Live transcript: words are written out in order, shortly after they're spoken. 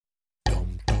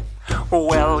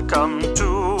Welcome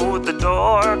to the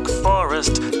Dork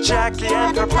Forest. Jackie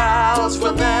and her pals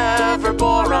will never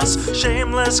bore us.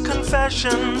 Shameless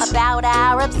confessions about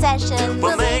our obsession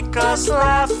will make us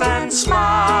laugh and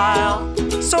smile.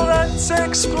 So let's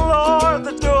explore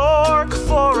the Dork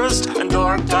Forest and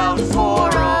dork out for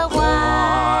a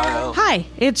while. Hi,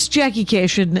 it's Jackie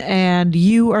Cation, and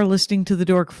you are listening to The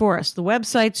Dork Forest. The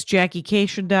website's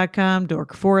JackieCation.com,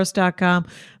 DorkForest.com,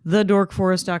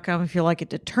 TheDorkForest.com if you like a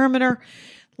determiner.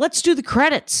 Let's do the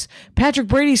credits. Patrick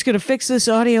Brady's going to fix this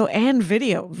audio and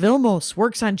video. Vilmos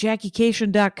works on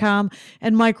JackieCation.com,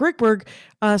 and Mike Rickberg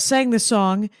sang the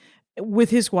song with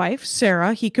his wife,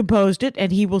 Sarah. He composed it,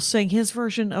 and he will sing his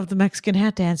version of the Mexican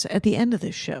hat dance at the end of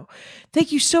this show.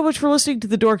 Thank you so much for listening to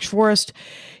The Dork Forest.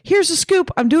 Here's a scoop.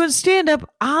 I'm doing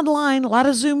stand-up online. A lot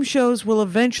of Zoom shows will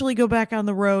eventually go back on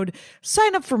the road.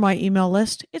 Sign up for my email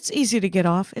list. It's easy to get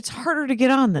off. It's harder to get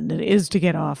on than it is to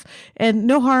get off. And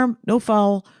no harm, no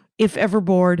foul. If ever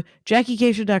bored,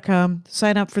 JackieCation.com,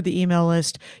 sign up for the email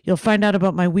list. You'll find out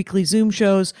about my weekly Zoom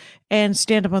shows and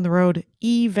stand up on the road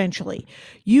eventually.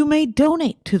 You may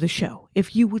donate to the show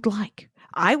if you would like.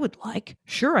 I would like.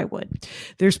 Sure, I would.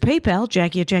 There's PayPal,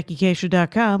 Jackie at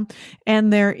JackieCation.com,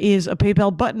 and there is a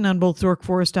PayPal button on both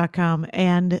DorkForest.com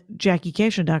and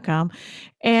JackieCation.com.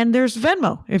 And there's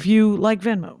Venmo, if you like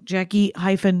Venmo,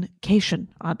 Jackie-Cation,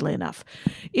 oddly enough.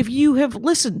 If you have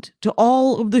listened to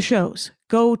all of the shows,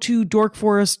 go to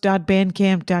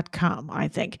dorkforest.bandcamp.com, I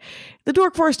think. The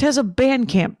Dork Forest has a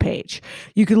Bandcamp page.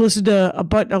 You can listen to a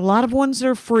lot of ones that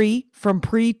are free from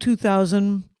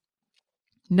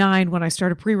pre-2009 when I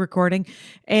started pre-recording.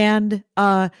 And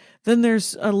then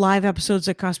there's live episodes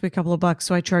that cost me a couple of bucks,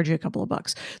 so I charge you a couple of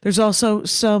bucks. There's also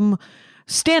some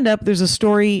stand-up. There's a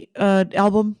story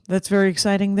album that's very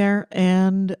exciting there.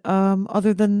 And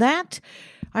other than that,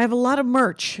 I have a lot of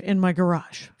merch in my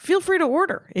garage. Feel free to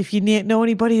order if you know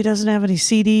anybody who doesn't have any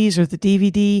CDs or the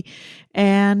DVD.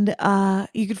 And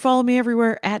you can follow me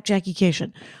everywhere at Jackie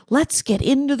Cation. Let's get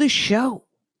into the show.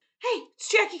 Hey,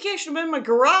 it's Jackie Cation. I'm in my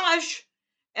garage.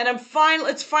 And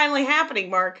it's finally happening,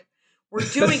 Mark. We're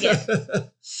doing it.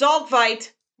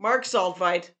 Saltvite, Mark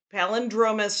Saltvite,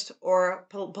 palindromist or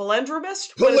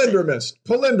palindromist?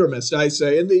 Palindromist, I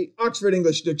say. And the Oxford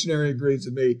English Dictionary agrees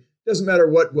with me. Doesn't matter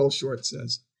what Will Short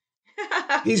says.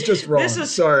 He's just wrong.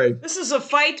 Sorry. This is a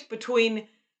fight between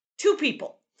two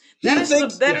people. This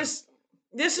is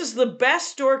the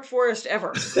best Dork Forest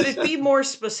ever. Could it be more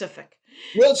specific?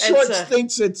 Will Short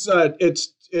thinks it's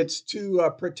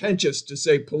too pretentious to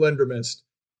say palindromist.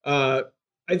 I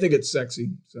think it's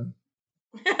sexy. So.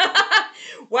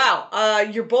 Wow,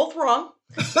 you're both wrong.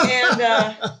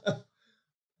 And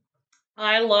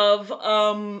I love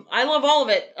all of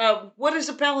it. What is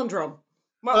a palindrome?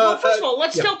 Well, first of all,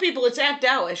 let's tell people it's at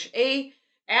Taoish,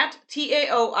 at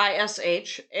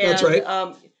Taoish. And, that's right.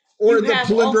 Or the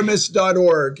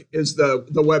palindromist.org is the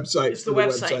website. It's the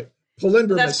website.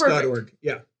 Palindromist.org.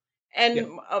 Yeah.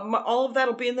 And all of that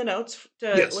will be in the notes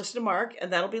to listen to Mark,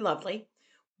 and that'll be lovely.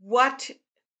 What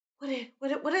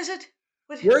is it?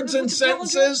 Words and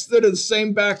sentences that are the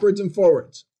same backwards and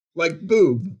forwards, like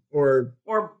boob or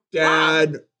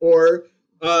dad, or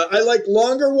I like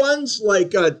longer ones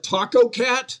like taco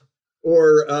cat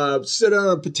or sit on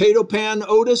a potato pan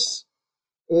Otis,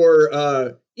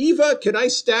 or Eva, can I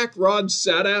stack Rod's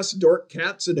sad ass dork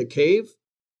cats in a cave?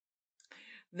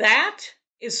 That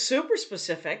is super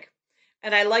specific.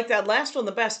 And I like that last one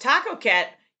the best. Taco cat.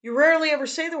 You rarely ever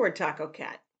say the word taco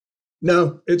cat.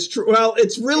 No, it's true. Well,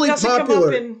 it's really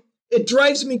popular. It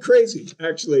drives me crazy,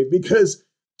 actually, because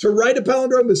to write a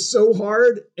palindrome is so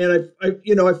hard. And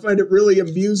I find it really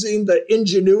amusing the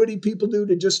ingenuity people do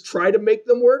to just try to make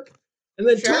them work. And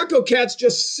then taco cat's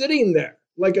just sitting there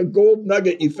like a gold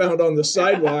nugget you found on the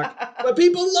sidewalk. But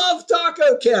people love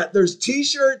taco cat. There's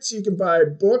T-shirts. You can buy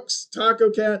books.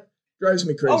 Taco cat drives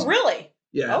me crazy. Oh, really?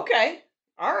 Yeah. Okay.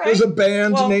 All right. There's a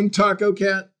band named Taco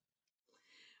Cat.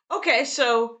 Okay,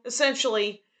 so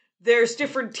essentially, there's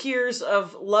different tiers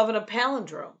of loving a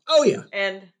palindrome. Oh, yeah.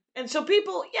 And so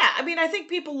people, I think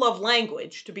people love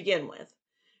language to begin with.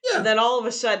 Yeah. And then all of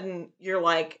a sudden, you're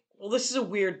like, well, this is a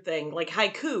weird thing, like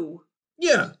haiku.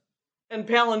 Yeah. And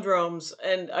palindromes,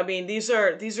 and I mean, these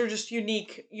are just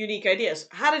unique ideas.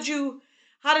 How did you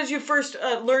first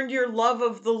learn your love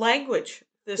of the language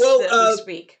that we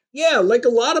speak? Yeah, like a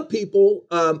lot of people,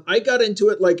 I got into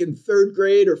it like in 3rd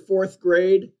grade or 4th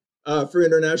grade. For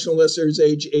international listeners,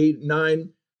 age 8, 9.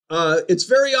 It's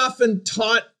very often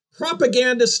taught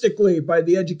propagandistically by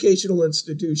the educational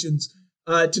institutions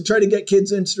to try to get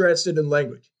kids interested in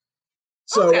language.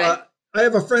 So I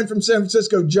have a friend from San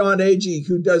Francisco, John Agee,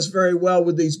 who does very well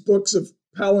with these books of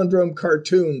palindrome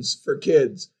cartoons for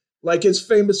kids. Like his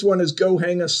famous one is "Go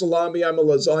hang a salami, I'm a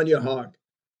lasagna hog."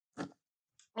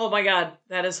 Oh my God,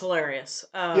 that is hilarious.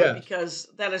 Because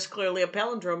that is clearly a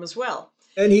palindrome as well.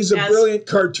 And he's a brilliant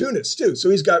cartoonist too. So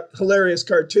he's got hilarious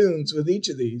cartoons with each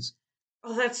of these.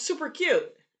 Oh, that's super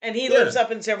cute. And he lives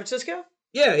up in San Francisco?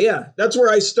 Yeah. That's where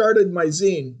I started my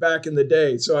zine back in the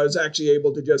day. So I was actually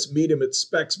able to just meet him at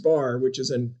Specs Bar, which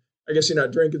is I guess you're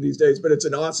not drinking these days, but it's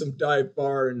an awesome dive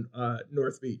bar in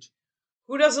North Beach.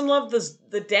 Who doesn't love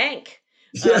the dank?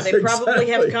 They probably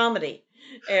have comedy.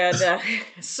 And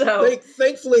so...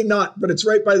 Thankfully not, but it's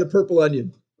right by the Purple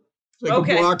Onion. It's like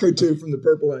a block or two from the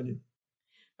Purple Onion.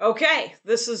 Okay.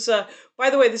 This is, by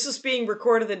the way, this is being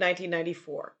recorded in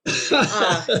 1994.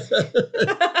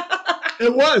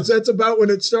 It was. That's about when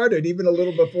it started, even a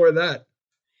little before that.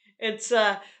 It's,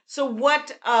 so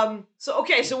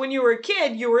when you were a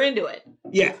kid, you were into it.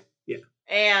 Yeah.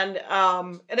 And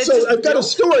so I've got a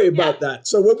story about that.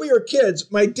 So when we were kids,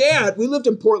 we lived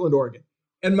in Portland, Oregon.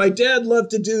 And my dad loved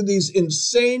to do these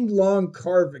insane long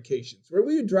car vacations where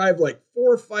we would drive like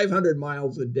 400 or 500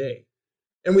 miles a day.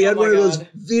 And we had one of those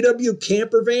VW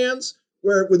camper vans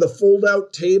with a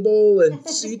fold-out table and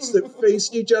seats that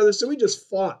faced each other. So we just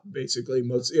fought, basically,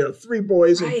 3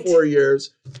 boys in 4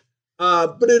 years.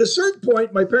 But at a certain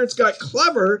point, my parents got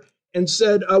clever and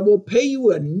said, we'll pay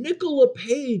you a nickel a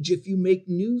page if you make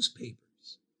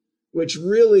newspapers, which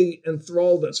really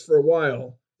enthralled us for a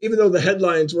while, even though the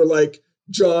headlines were like,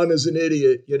 "John is an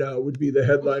idiot," would be the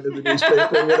headline of the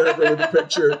newspaper, or whatever, with a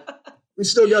picture. We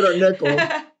still got our nickel.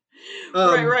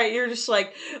 Right. You're just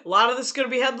like, a lot of this is going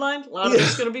to be headlined. A lot of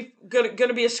this is going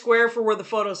to be a square for where the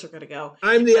photos are going to go.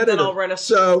 I'm the editor. Then I'll write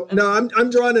I'm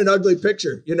drawing an ugly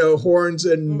picture. Horns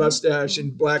and mustache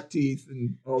and black teeth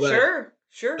and all that.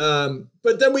 Sure.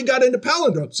 But then we got into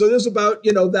palindromes. So this is about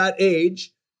that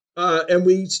age, and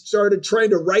we started trying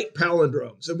to write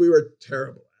palindromes, and we were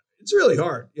terrible at it. It's really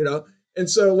hard, And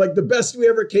so, like, the best we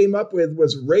ever came up with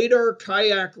was radar,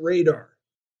 kayak, radar.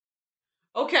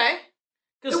 Okay.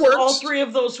 Because all 3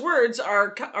 of those words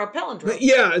are palindromes.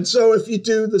 Yeah, and so if you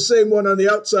do the same one on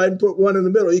the outside and put one in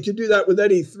the middle, you can do that with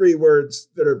any 3 words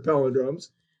that are palindromes.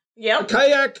 Yep. A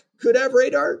kayak could have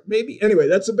radar, maybe. Anyway,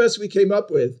 that's the best we came up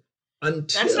with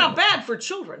until... That's not bad for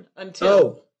children, until...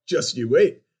 Oh, just you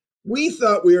wait. We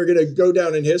thought we were going to go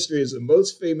down in history as the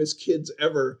most famous kids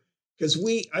ever, because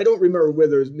I don't remember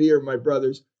whether it was me or my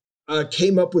brothers,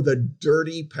 came up with a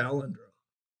dirty palindrome.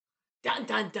 Dun,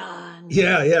 dun, dun.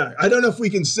 Yeah. I don't know if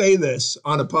we can say this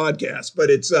on a podcast,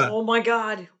 but it's... oh, my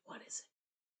God. What is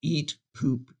it? Eat,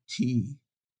 poop, tea.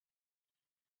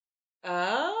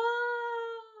 Oh.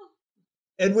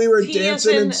 And we were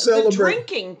dancing and celebrating.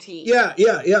 Drinking tea.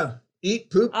 Yeah.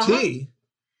 Eat, poop, tea.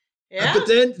 Yeah. But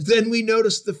then we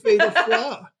noticed the fatal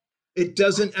flaw. It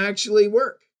doesn't actually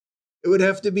work. It would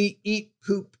have to be eat,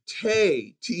 poop,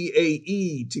 tay,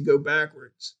 T-A-E, to go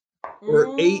backwards.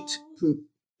 Or ate, poop,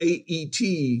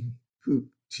 A-E-T, poop,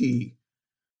 T.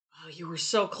 Oh, you were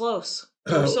so close.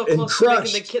 And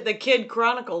crushed. Making the Kid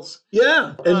Chronicles.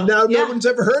 Yeah, and now no one's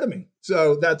ever heard of me.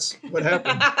 So that's what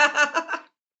happened.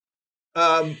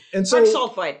 And so Mark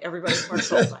Saltfight, everybody. Mark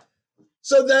Saltfight.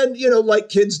 So then, like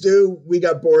kids do, we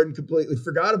got bored and completely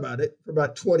forgot about it for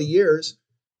about 20 years.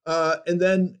 And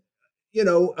then,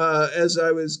 as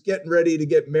I was getting ready to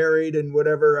get married and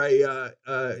whatever,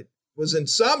 I was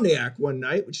insomniac one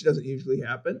night, which doesn't usually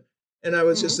happen. And I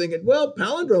was just thinking, well,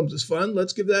 palindromes is fun.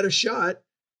 Let's give that a shot.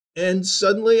 And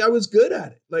suddenly I was good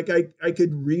at it. Like I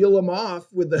could reel them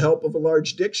off with the help of a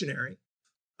large dictionary.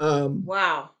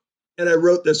 Wow. And I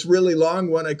wrote this really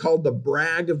long one I called The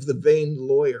Brag of the Vain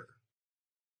Lawyer.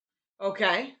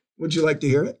 Okay. Would you like to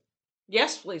hear it?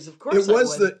 Yes, please. Of course.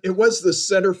 It was the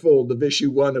centerfold of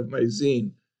issue 1 of my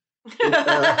zine.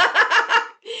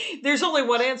 There's only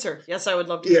one answer. Yes, I would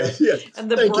love to hear it. Yeah. And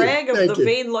the brag of the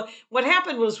vain lawyer. What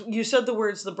happened was you said the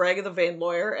words "the brag of the vain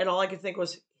lawyer," and all I could think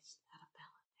was,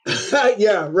 "Is that a palindrome?"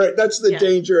 Yeah, right. That's the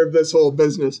danger of this whole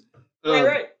business.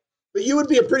 Right. But you would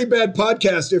be a pretty bad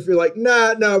podcaster if you're like,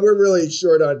 no, we're really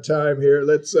short on time here.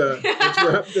 Let's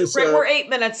wrap this up. We're 8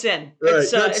 minutes in. Right.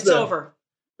 It's over.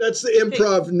 That's the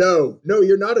improv. No,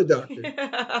 you're not a doctor.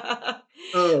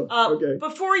 Okay.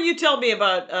 Before you tell me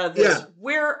about this,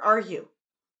 where are you?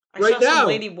 I right saw some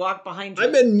lady walk behind you.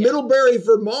 I'm in Middlebury,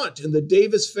 Vermont, in the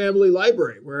Davis Family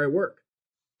Library, where I work.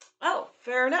 Oh,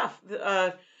 fair enough.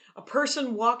 A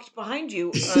person walked behind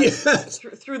you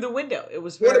through the window. It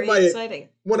was very exciting.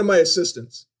 One of my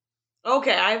assistants.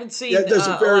 Okay, I haven't seen. Yeah, there's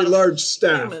a very large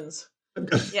staff. Humans. I've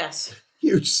got yes.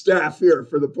 Huge staff here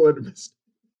for the polygamist.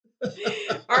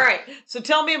 All right, so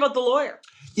tell me about the lawyer.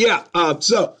 Yeah,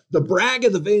 so The Brag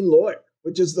of the Vain Lawyer.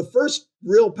 which is the first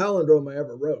real palindrome I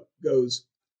ever wrote, goes,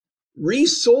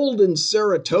 resold in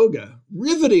Saratoga,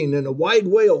 riveting in a wide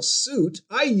whale suit,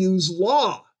 I use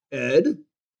law, Ed.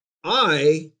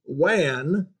 I,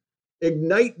 Wan,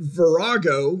 ignite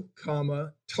virago,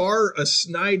 comma, tar a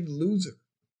snide loser.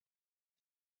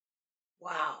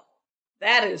 Wow.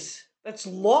 That's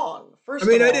long. First I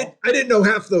mean, of all. I didn't know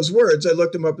half those words. I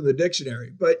looked them up in the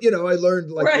dictionary, but I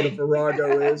learned what a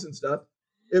virago is and stuff.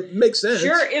 It makes sense.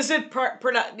 Sure. Is it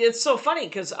it's so funny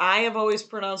because I have always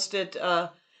pronounced it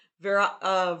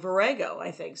virago,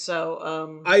 I think.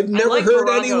 So I've never heard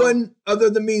virago. Anyone other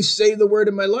than me say the word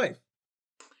in my life.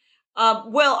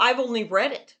 Well, I've only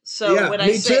read it. So yeah, when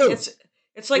I say too.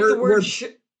 It's like the word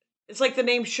it's like the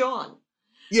name Sean.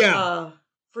 Yeah.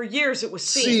 For years it was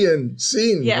seen.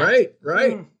 Yeah. Right.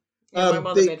 Mm. Yeah, my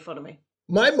mother made fun of me.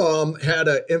 My mom had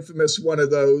an infamous one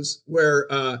of those where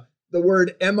the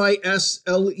word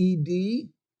misled.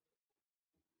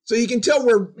 So you can tell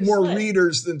we're more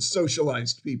readers than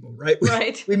socialized people, right?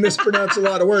 Right. We mispronounce a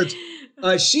lot of words.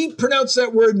 She pronounced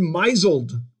that word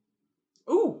misled.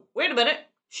 Ooh, wait a minute.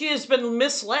 She has been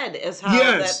misled as how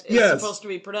that is supposed to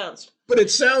be pronounced. But it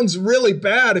sounds really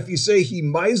bad if you say he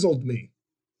misled me.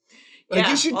 Like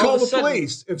you should call the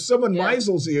police. If someone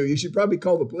misles you, you should probably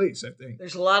call the police, I think.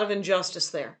 There's a lot of injustice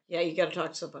there. Yeah, you got to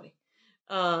talk to somebody.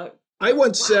 I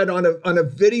once said on a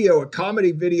video, a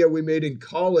comedy video we made in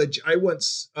college, I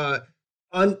once,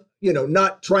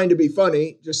 not trying to be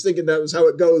funny, just thinking that was how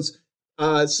it goes,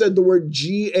 said the word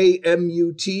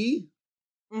GAMUT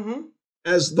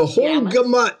as the whole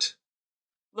gamut.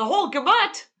 The whole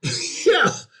gamut?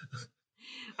 Yeah.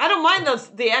 I don't mind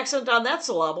the accent on that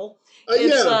syllable.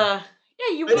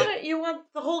 You want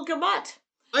the whole gamut.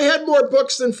 I had more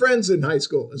books than friends in high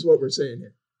school, is what we're saying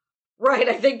here. Right,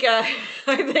 I think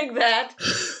that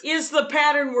is the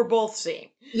pattern we're both seeing.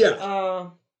 Yeah.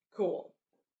 Cool.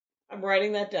 I'm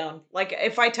writing that down. Like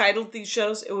if I titled these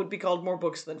shows, it would be called More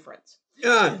Books Than Friends.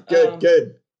 Yeah,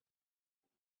 good.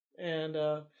 And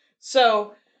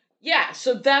so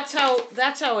that's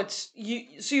how it's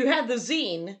so you had the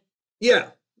zine. Yeah.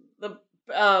 The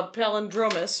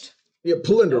palindromist. Yeah,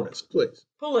 palindromist, please.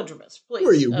 Palindromist, please. Who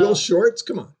are you, Will Shortz?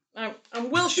 Come on.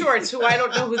 I'm Will Shortz, who I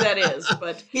don't know who that is,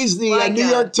 but he's the New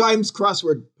York Times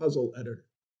crossword puzzle editor.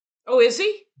 Oh, is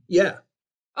he? Yeah.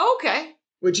 Okay.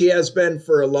 Which he has been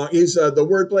for a long. He's the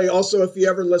wordplay. Also, if you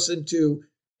ever listen to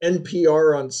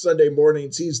NPR on Sunday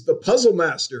mornings, he's the puzzle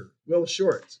master, Will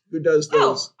Shortz, who does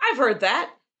those. Oh, I've heard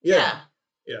that. Yeah.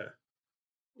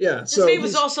 His name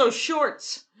was also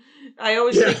Shorts. I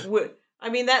always think. I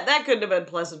mean, that couldn't have been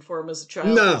pleasant for him as a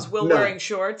child. No, is Will wearing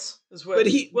shorts? Will, but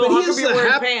how come you're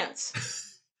wearing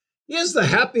pants? He is the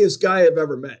happiest guy I've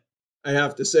ever met, I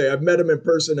have to say. I've met him in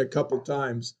person a couple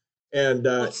times. And,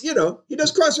 he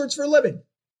does crosswords for a living.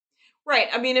 Right.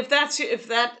 I mean, if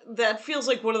that feels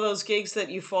like one of those gigs that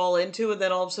you fall into and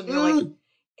then all of a sudden you're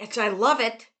like, I love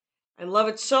it. I love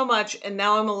it so much, and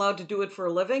now I'm allowed to do it for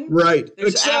a living. Right.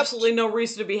 There's absolutely no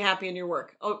reason to be happy in your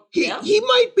work. Oh, he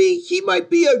might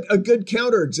be a good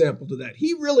counterexample to that.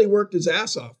 He really worked his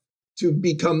ass off to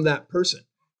become that person.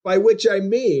 By which I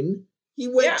mean, he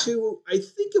went to, I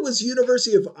think it was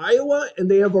University of Iowa, and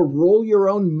they have a roll your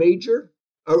own major,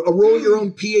 a roll your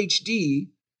own PhD.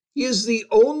 He is the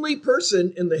only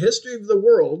person in the history of the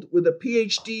world with a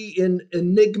PhD in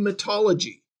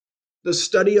enigmatology, the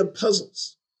study of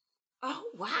puzzles. Oh,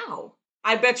 wow.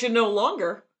 I bet you no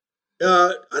longer.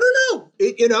 I don't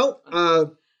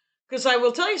know. Because I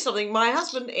will tell you something. My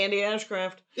husband, Andy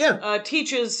Ashcraft,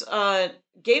 teaches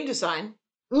game design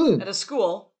at a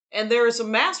school, and there is a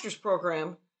master's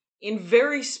program in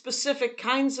very specific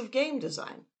kinds of game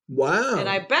design. Wow. And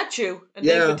I bet you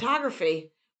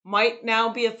enigmatography might now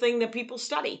be a thing that people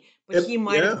study, but he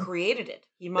might have created it.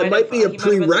 It might be a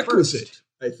prerequisite,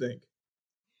 I think.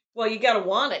 Well, you got to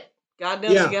want it. God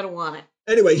knows you got to want it.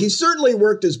 Anyway, he certainly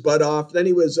worked his butt off. Then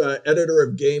he was editor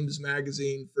of Games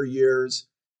Magazine for years,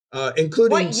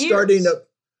 including starting up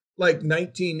like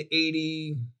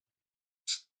 1980.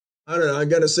 I don't know. I'm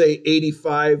going to say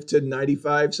 85 to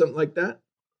 95, something like that.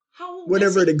 How old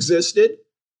whenever is he? It existed.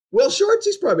 Will Shortz,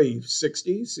 he's probably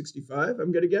 60, 65,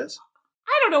 I'm going to guess.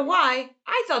 I don't know why.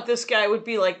 I thought this guy would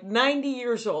be like 90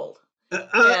 years old.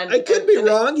 I could be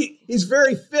wrong. He's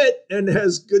very fit and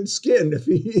has good skin if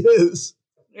he is.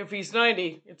 If he's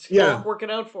 90, it's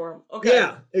working out for him. Okay.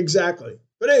 Yeah, exactly.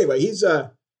 But anyway,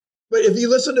 but if you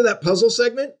listen to that puzzle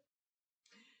segment?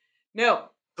 No.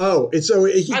 Oh, I'm sure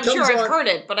I've heard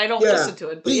it, but I don't listen to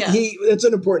it. But it's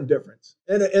an important difference.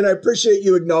 And I appreciate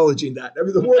you acknowledging that. I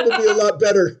mean, the world would be a lot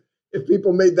better if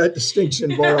people made that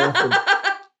distinction more often.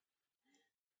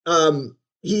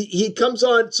 he comes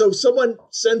on. So someone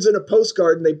sends in a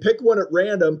postcard and they pick one at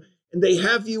random and they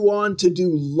have you on to do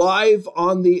live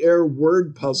on the air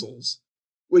word puzzles,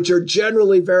 which are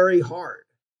generally very hard.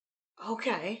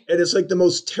 Okay. And it's like the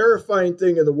most terrifying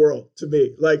thing in the world to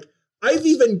me. Like, I've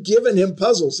even given him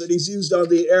puzzles that he's used on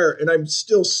the air, and I'm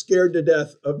still scared to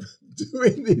death of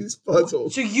doing these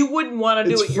puzzles. So you wouldn't want to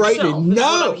do It's it yourself, frightening. is No.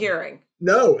 what I'm hearing.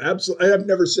 No, absolutely. I've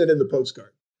never sent in the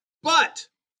postcard. But,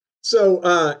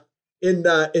 so in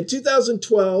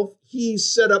 2012, he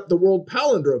set up the World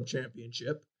Palindrome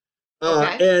Championship.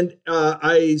 And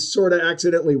I sort of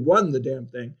accidentally won the damn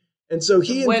thing. And so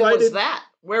he invited... When was that?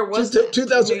 Where was that?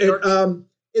 2008,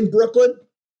 in Brooklyn.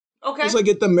 Okay. It was like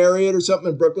at the Marriott or something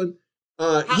in Brooklyn.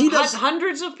 He does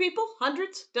hundreds of people?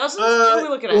 Hundreds? Dozens? What are we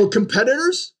looking at? Well,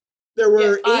 competitors. There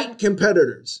were 8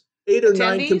 competitors. 8 or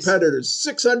 9 competitors.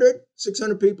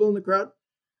 600 people in the crowd.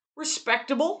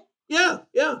 Respectable. Yeah.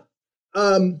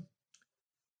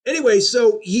 Anyway,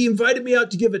 so he invited me out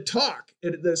to give a talk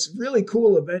at this really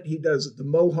cool event he does at the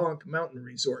Mohonk Mountain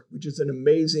Resort, which is an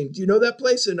amazing... Do you know that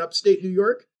place in upstate New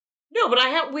York? No,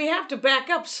 but we have to back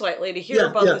up slightly to hear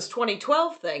about this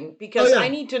 2012 thing, because I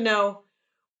need to know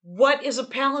what is a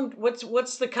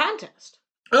what's the contest?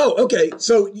 Oh, okay.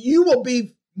 So you will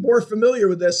be more familiar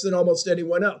with this than almost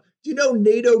anyone else. Do you know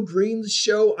Nato Green's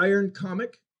show Iron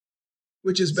Comic,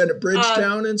 which has been at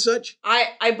Bridgetown and such?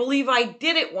 I believe I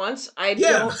did it once.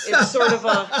 Don't. It's sort of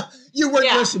a. You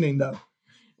weren't listening though.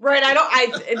 Right.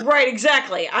 Right.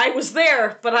 Exactly. I was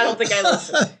there, but I don't think I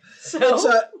listened.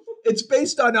 So. It's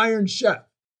based on Iron Chef.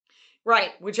 Right,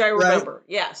 which I remember, right?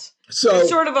 Yes. So it's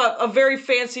sort of a very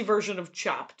fancy version of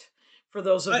Chopped, for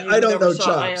those of you who never saw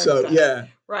Chopped, Iron Chef. Yeah.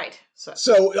 Right.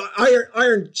 So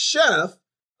Iron Chef,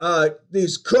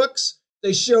 these cooks,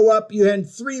 they show up, you had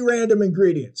 3 random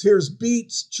ingredients. Here's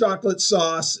beets, chocolate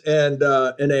sauce, and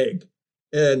an egg.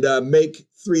 And make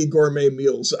 3 gourmet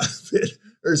meals out of it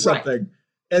or something. Right.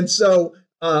 And so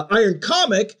Iron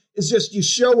Comic is just you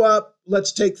show up,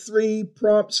 let's take 3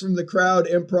 prompts from the crowd,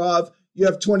 improv. You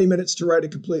have 20 minutes to write a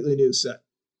completely new set.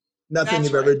 Nothing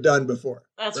you've ever done before.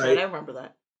 That's right. I remember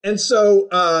that. And so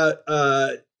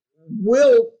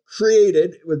Will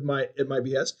created, at my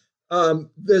behest,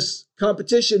 this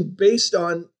competition based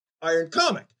on Iron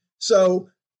Comic. So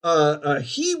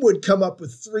he would come up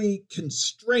with 3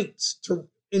 constraints to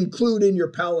include in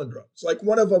your palindromes. Like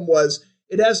one of them was,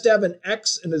 it has to have an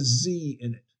X and a Z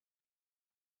in it.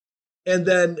 And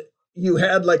then you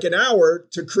had like an hour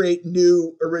to create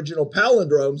new original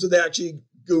palindromes, and they actually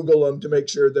Google them to make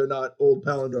sure they're not old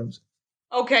palindromes.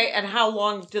 Okay, and how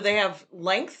long do they have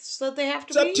lengths that they have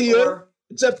to be? It's up to you. Or?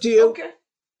 It's up to you. Okay.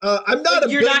 I'm not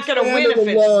You're not going to win if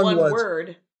it's one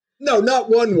word. No, not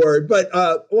one word, but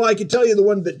I can tell you the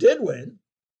one that did win.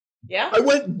 Yeah? I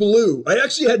went blue. I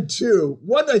actually had 2.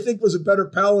 One I think was a better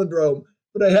palindrome,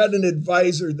 but I had an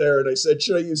advisor there, and I said,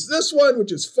 should I use this one,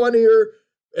 which is funnier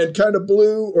and kind of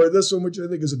blue, or this one, which I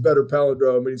think is a better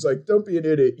palindrome? And he's like, don't be an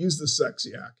idiot. Use the sex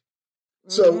yak. Mm-hmm.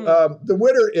 So the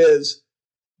winner is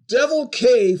Devil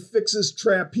K fixes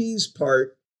trapeze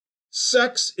part,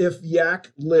 sex if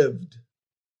yak lived.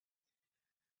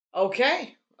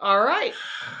 Okay. All right.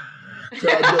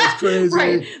 Crowd goes crazy.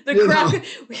 Right. The crowd,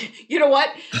 you know what?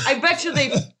 I bet you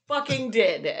they fucking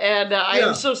did. And I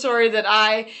am so sorry that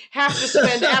I have to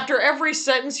spend, after every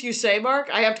sentence you say, Mark,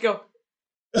 I have to go,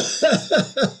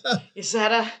 is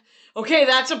that okay,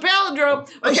 that's a palindrome.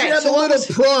 Okay, I should have a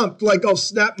little prompt, like I'll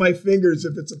snap my fingers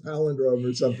if it's a palindrome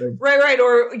or something. Right.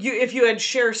 Or if you had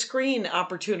share screen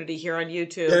opportunity here on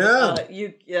YouTube,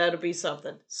 that'd be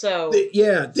something. So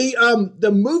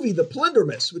the movie The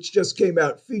Palindromist, which just came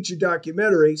out, feature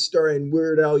documentary starring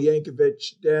Weird Al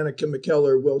Yankovic, Danica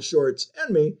McKellar, Will Shortz,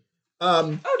 and me.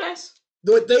 Nice.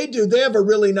 What they do, they have a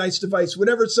really nice device.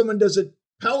 Whenever someone does a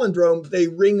palindrome, they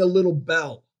ring a little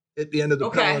bell at the end of the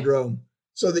palindrome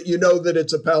so that you know that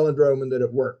it's a palindrome and that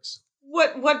it works.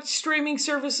 What streaming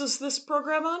service is this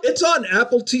program on? It's on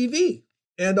Apple TV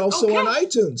and also on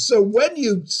iTunes. So when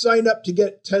you sign up to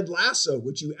get Ted Lasso,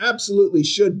 which you absolutely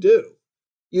should do,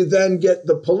 you then get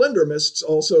the Palindromists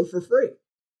also for free.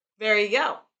 There you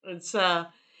go. It's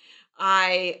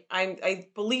I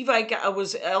believe I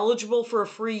was eligible for a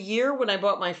free year when I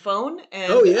bought my phone,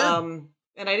 and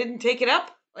and I didn't take it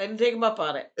up. I didn't take them up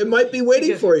on it. It might be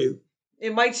waiting for you.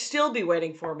 It might still be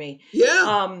waiting for me.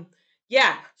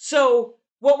 Yeah. So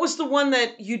what was the one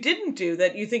that you didn't do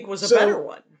that you think was a better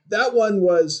one? That one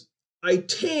was, I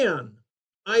tan,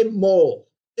 I mole.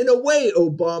 In a way,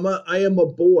 Obama, I am a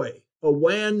boy, a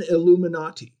wan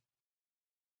Illuminati.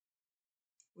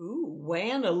 Ooh,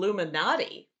 wan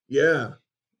Illuminati. Yeah.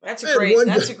 That's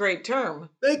a great term.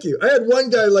 Thank you. I had one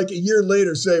guy like a year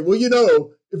later say, well,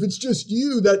 if it's just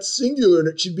you, that's singular and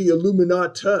it should be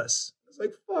Illuminatus. I was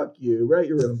like, fuck you. Write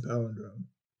your own palindrome.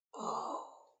 Oh,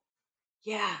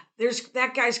 yeah.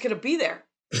 That guy's going to be there.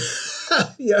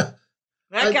 Yeah.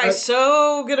 That guy's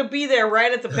so going to be there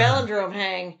right at the palindrome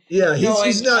hang. Yeah,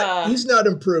 he's not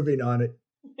improving on it.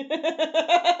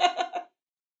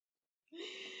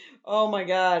 Oh my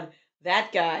God.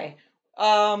 That guy.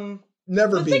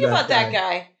 Never be that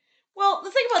guy.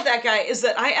 The thing about that guy is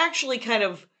that I actually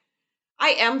I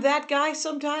am that guy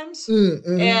sometimes.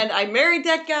 Mm-hmm. And I married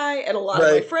that guy, and a lot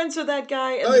of my friends are that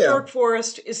guy, and the Dork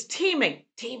Forest is teeming,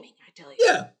 I tell you.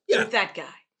 Yeah. With that guy.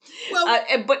 Well,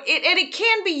 but it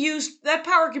can be used, that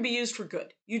power can be used for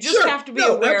good. You just have to be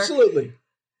aware absolutely.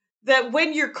 That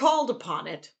when you're called upon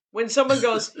it, when someone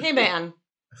goes, hey man,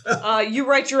 you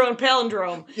write your own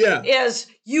palindrome, is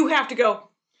you have to go,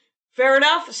 fair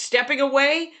enough, stepping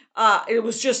away. It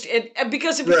was just,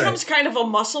 because it becomes kind of a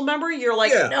muscle memory. You're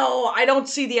like, no, I don't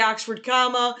see the Oxford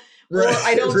comma, or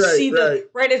I don't see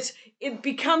it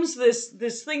becomes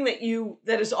this thing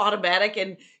that is automatic,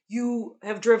 and you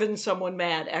have driven someone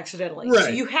mad accidentally. Right. So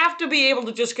you have to be able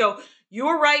to just go, you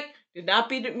were right, did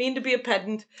not mean to be a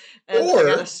pedant. And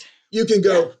or you can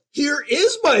go, here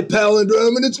is my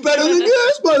palindrome, and it's better than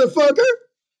yours, motherfucker.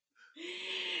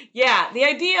 Yeah, the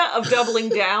idea of doubling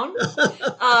down,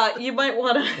 you might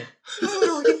want to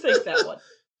rethink that one.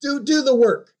 Do the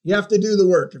work. You have to do the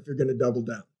work if you're going to double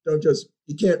down.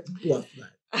 You can't bluff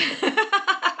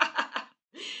that.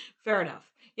 Fair enough.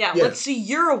 Yeah, let's see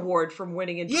your award from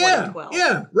winning in 2012.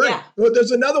 Yeah, right. Yeah. Well,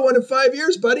 there's another one in 5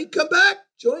 years, buddy. Come back,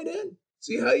 join in,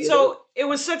 see how you do. So it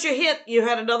was such a hit, you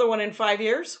had another one in 5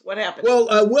 years? What happened? Well,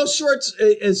 Will Shortz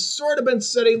has sort of been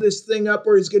setting this thing up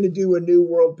where he's going to do a new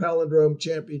World Palindrome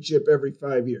Championship every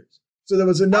 5 years. So there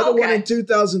was another one in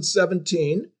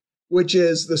 2017, which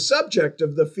is the subject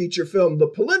of the feature film, The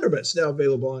Palindromist, now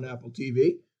available on Apple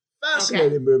TV.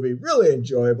 Fascinating movie, really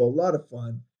enjoyable, a lot of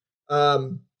fun.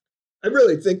 I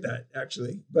really think that,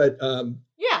 actually. But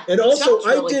and also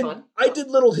I did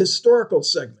little historical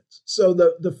segments. So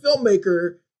the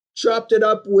filmmaker chopped it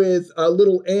up with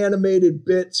little animated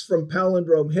bits from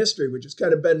palindrome history, which has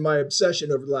kind of been my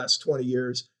obsession over the last 20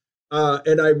 years.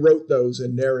 And I wrote those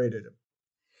and narrated them.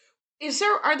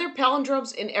 Are there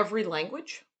palindromes in every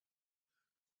language?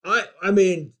 I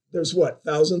mean, there's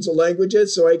thousands of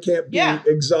languages, so I can't be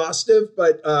exhaustive.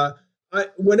 But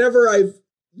whenever I've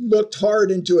looked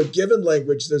hard into a given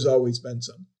language, there's always been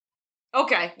some.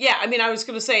 Okay. Yeah. I mean, I was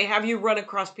going to say, have you run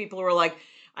across people who are like,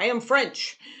 I am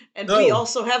French, and we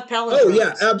also have palindromes? Oh,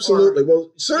 yeah, absolutely.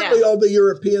 Well, certainly all the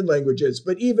European languages,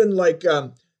 but even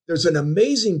there's an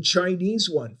amazing Chinese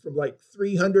one from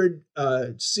 300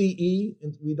 CE,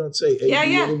 and we don't say AD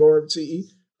anymore,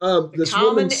 CE. This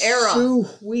woman, Su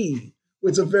Hui,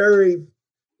 there's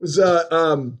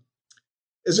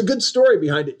a good story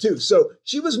behind it too. So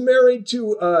she was married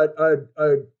to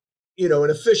an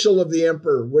official of the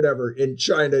emperor, whatever, in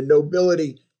China,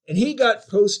 nobility, and he got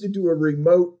posted to a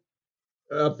remote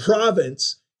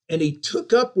province, and he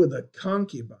took up with a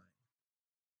concubine.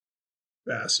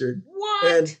 Bastard.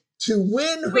 What? And to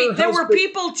win her husband, there were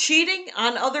people cheating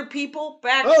on other people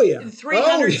back in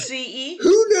 300 CE?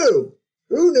 Who knew?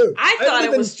 I thought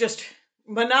it was just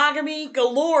monogamy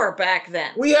galore back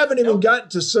then. We haven't even gotten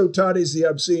to Sotades the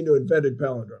Obscene, who invented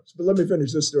palindromes. But let me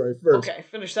finish this story first. Okay,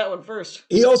 finish that one first.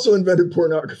 He also invented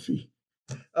pornography.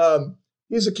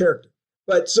 He's a character.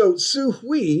 But so Su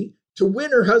Hui, to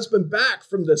win her husband back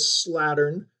from this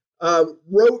slattern,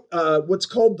 wrote what's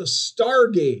called the Star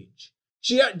Gauge.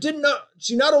 She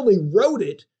not only wrote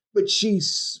it, but she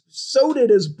sewed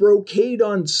it as brocade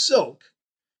on silk.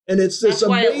 And it's this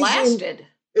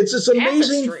It's this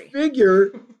amazing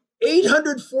figure,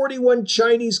 841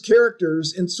 Chinese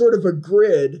characters in sort of a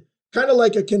grid, kind of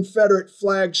like a Confederate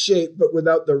flag shape, but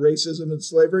without the racism and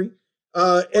slavery.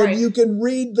 And you can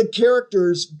read the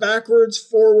characters backwards,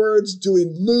 forwards,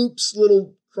 doing loops,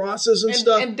 little crosses and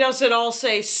stuff. And does it all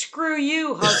say, screw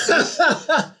you,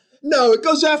 husband? No, it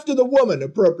goes after the woman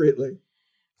appropriately.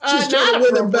 She's trying to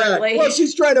win him back. Well,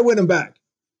 she's trying to win him back.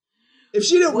 If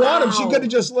she didn't want him, she could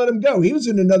have just let him go. He was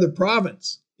in another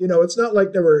province. It's not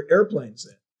like there were airplanes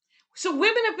then. So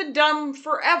women have been dumb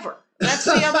forever. That's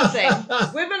the other thing.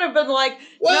 Women have been like,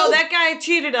 no, that guy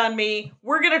cheated on me.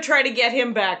 We're going to try to get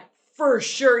him back for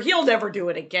sure. He'll never do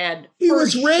it again. He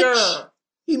was rich. Sure.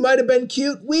 He might have been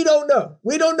cute. We don't know.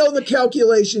 We don't know the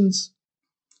calculations.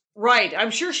 Right.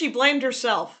 I'm sure she blamed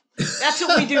herself. That's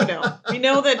what we do know. We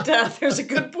know that there's a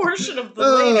good portion of the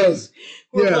ladies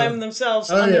who are blaming themselves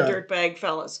on the dirtbag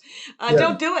fellas.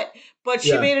 Don't do it. But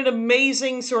she made an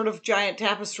amazing sort of giant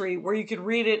tapestry where you could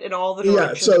read it in all the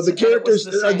directions. Yeah, so the characters,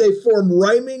 they form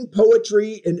rhyming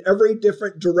poetry in every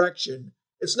different direction.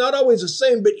 It's not always the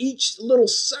same, but each little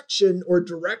section or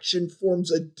direction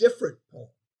forms a different poem.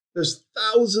 There's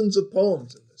thousands of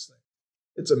poems in this thing.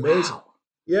 It's amazing. Wow.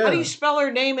 Yeah. How do you spell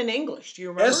her name in English? Do you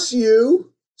remember?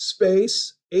 S-U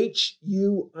space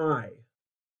H-U-I.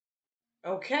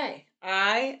 Okay.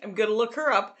 I am going to look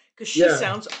her up because she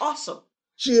sounds awesome.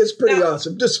 She is pretty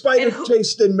awesome, despite her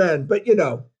taste in men. But,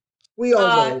 we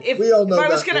all know. We all know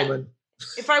that woman.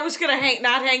 If I was going to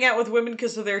not hang out with women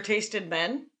because of their taste in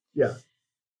men,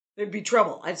 there'd be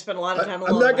trouble. I'd spend a lot of time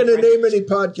alone. I'm not going to name any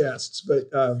podcasts, but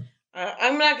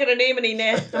I'm not going to name any.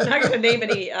 I'm not going to name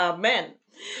any men.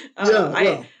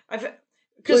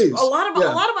 Because a lot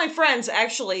of my friends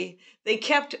actually, they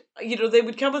kept, they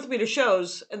would come with me to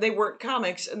shows and they weren't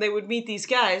comics and they would meet these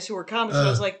guys who were comics and I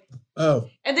was like,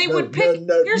 and they would pick,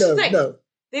 here's the thing,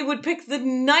 they would pick the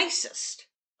nicest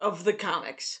of the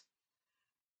comics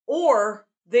or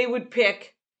they would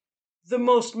pick the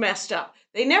most messed up.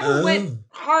 They never went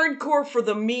hardcore for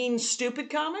the mean,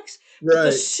 stupid comics, but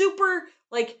the super,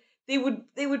 they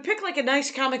would pick a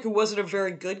nice comic who wasn't a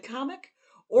very good comic.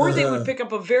 Or they would pick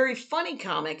up a very funny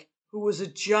comic who was a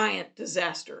giant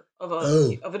disaster of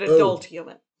an adult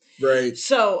human. Right.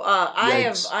 So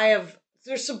I have.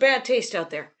 There's some bad taste out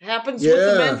there. It happens with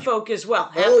the men folk as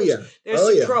well. There's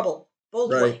some trouble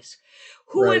both ways.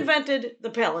 Who invented the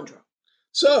palindrome?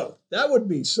 So that would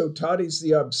be Sotades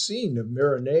the Obscene of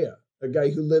Maronea, a guy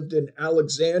who lived in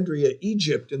Alexandria,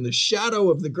 Egypt, in the shadow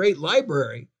of the Great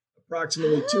Library,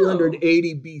 approximately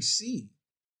 280 BC.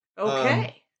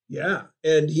 Okay. Yeah,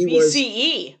 and he was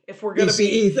BCE. If we're going to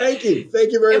be thank you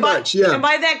very much. Am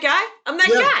I that guy? I'm that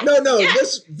guy. No. Yeah.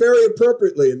 This very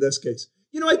appropriately in this case.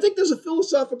 I think there's a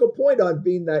philosophical point on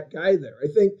being that guy there. I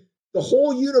think the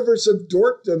whole universe of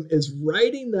dorkdom is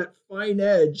riding that fine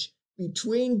edge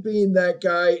between being that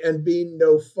guy and being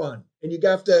no fun. And you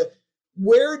have to.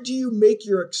 Where do you make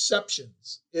your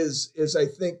exceptions? Is I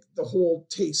think the whole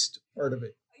taste part of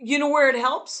it. You know where it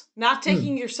helps? Not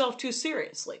taking yourself too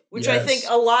seriously, which I think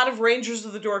a lot of Rangers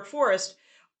of the Dork Forest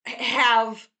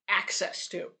have access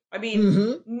to. I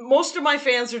mean, most of my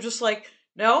fans are just like,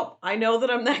 no, I know that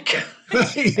I'm that guy.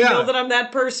 I know that I'm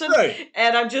that person. Right.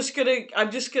 And I'm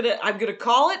gonna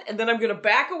call it, and then I'm gonna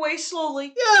back away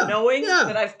slowly, knowing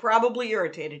that I've probably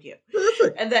irritated you.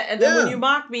 Perfect. And then when you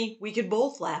mock me, we can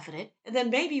both laugh at it, and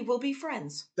then maybe we'll be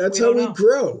friends. That's how we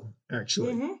grow,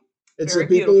 actually. Mm-hmm. It's the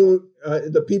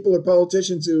people or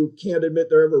politicians who can't admit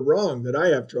they're ever wrong that I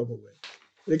have trouble with.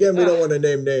 But again, we don't want to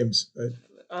name names. But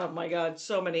oh my God,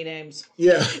 so many names.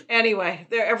 Yeah. Anyway,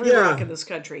 they're every rock in this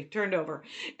country turned over.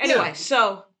 Anyway,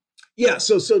 so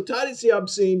Sotades the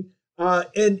Obscene,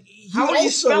 and how are you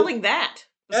spelling that?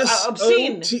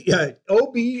 Obscene.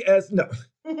 OBS. No,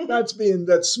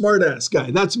 that's smart ass guy.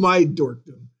 That's my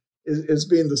dorkdom. Is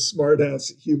being the smart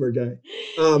ass humor guy.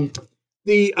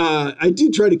 I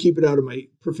do try to keep it out of my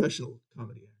professional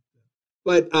comedy act,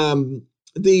 but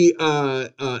the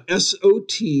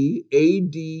Sotades.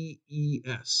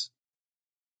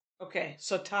 Okay,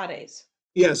 Sotades.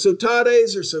 Yeah,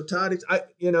 Sotades or Sotades. I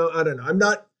don't know. I'm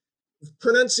not.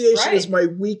 Pronunciation is my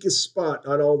weakest spot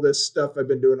on all this stuff. I've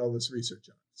been doing all this research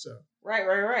on. So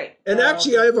right. And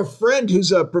actually, I have a friend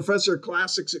who's a professor of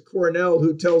classics at Cornell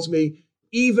who tells me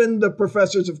even the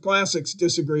professors of classics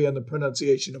disagree on the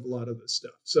pronunciation of a lot of this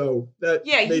stuff. So that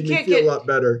made me feel a lot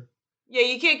better. Yeah,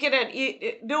 you can't get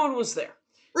it. No one was there.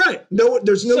 Right.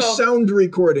 There's no sound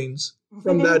recordings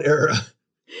from that era.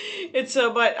 It's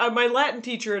my Latin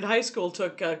teacher in high school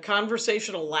took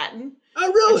conversational Latin.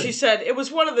 Oh, really? And she said it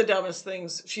was one of the dumbest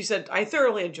things. She said, I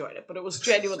thoroughly enjoyed it, but it was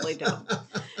genuinely dumb.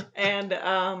 And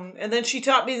then she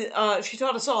taught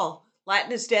us all.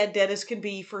 Latin is dead as can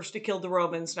be. First it killed the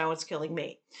Romans, now it's killing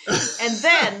me. And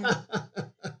then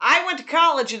I went to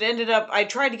college and I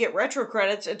tried to get retro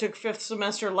credits and took 5th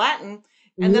semester Latin.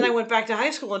 And then I went back to high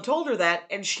school and told her that,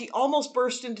 and she almost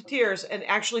burst into tears and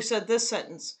actually said this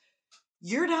sentence: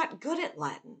 "You're not good at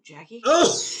Latin, Jackie."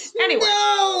 Oh, anyway.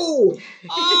 No!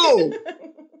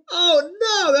 Oh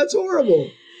no, that's horrible.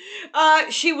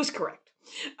 She was correct.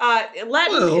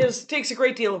 Latin takes a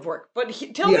great deal of work. But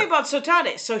tell me about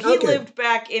Sotades. So he lived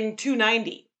back in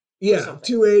 290. Yeah,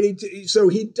 280. So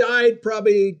he died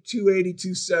probably 280,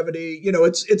 270.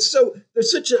 It's so,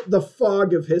 there's the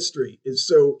fog of history is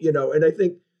so, and I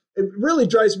think it really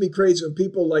drives me crazy when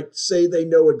people say they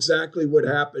know exactly what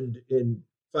happened in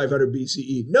 500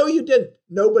 BCE. No, you didn't.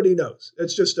 Nobody knows.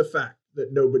 It's just a fact.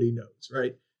 that nobody knows,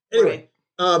 right? Anyway,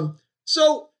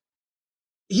 so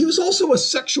he was also a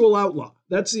sexual outlaw.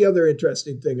 That's the other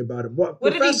interesting thing about him. What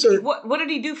did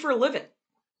he do for a living?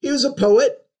 He was a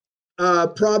poet,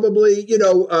 probably,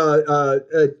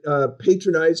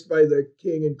 patronized by the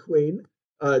king and queen.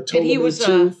 Ptolemy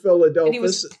II,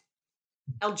 Philadelphus.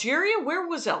 Algeria? Where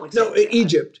was Alexander? No,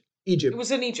 Egypt. It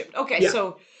was in Egypt. Okay, yeah.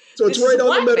 so it's right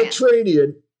on the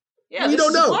Mediterranean. Yeah, we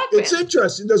don't know. It's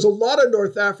interesting. There's a lot of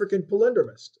North African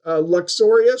palindromists.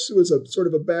 Luxorius, who was a sort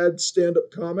of a bad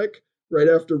stand-up comic right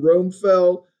after Rome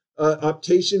fell.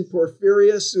 Optatian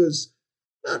Porphyrius, who is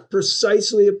not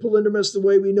precisely a palindromist the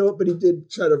way we know it, but he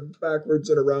did try to backwards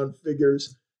and around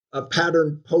figures.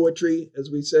 Pattern poetry,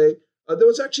 as we say. There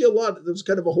was actually a lot. There was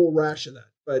kind of a whole rash of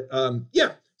that. But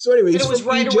yeah. So anyway, it was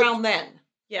right Egypt. Around then.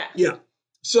 Yeah. Yeah.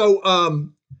 So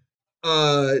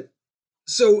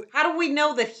so how do we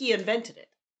know that he invented it?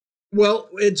 Well,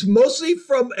 it's mostly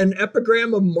from an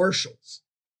epigram of Martial's,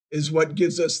 is what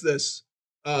gives us this.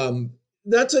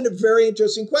 That's a very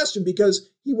interesting question because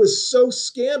he was so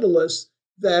scandalous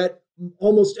that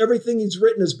almost everything he's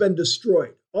written has been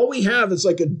destroyed. All we have is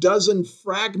like a dozen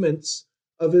fragments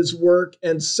of his work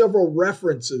and several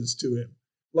references to him.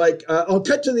 Like, I'll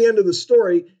cut to the end of the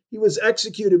story. He was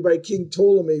executed by King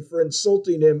Ptolemy for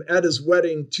insulting him at his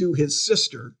wedding to his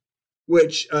sister,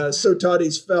 which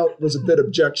Sotades felt was a bit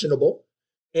objectionable.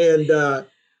 And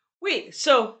wait,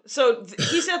 so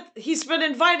he's been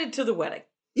invited to the wedding.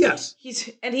 Yes. He's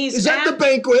at the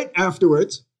banquet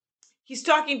afterwards. He's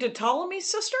talking to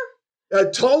Ptolemy's sister?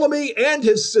 Ptolemy and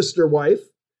his sister wife,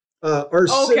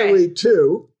 Arsinoe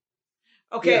too.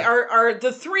 Okay, yeah. Are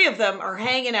the three of them are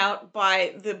hanging out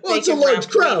by the Well, it's a large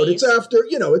crowd. Ladies.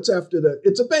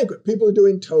 It's a banquet. People are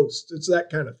doing toasts. It's that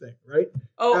kind of thing, right?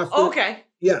 Okay.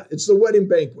 Yeah, it's the wedding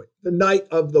banquet, the night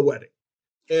of the wedding.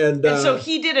 And so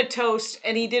he did a toast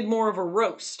and he did more of a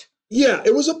roast. Yeah,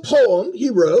 it was a poem he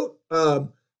wrote,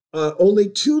 only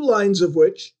 2 lines of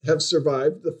which have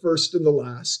survived, the first and the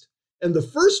last. And the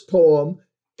first poem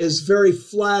is very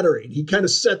flattering. He kind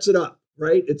of sets it up,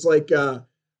 right? It's like,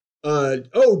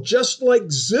 just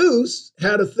like Zeus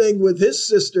had a thing with his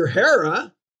sister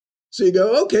Hera. So you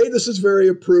go, okay, this is very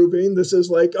approving. This is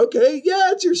like, okay,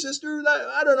 yeah, it's your sister.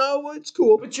 I don't know. It's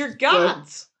cool. But you're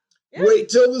gods. Yeah. Wait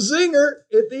till the zinger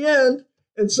at the end.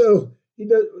 And so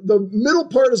the middle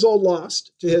part is all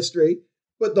lost to history.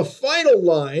 But the final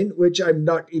line, which I'm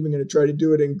not even going to try to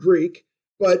do it in Greek,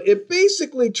 but it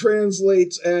basically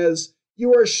translates as,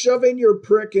 you are shoving your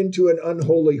prick into an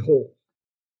unholy hole.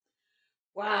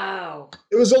 Wow.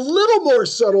 It was a little more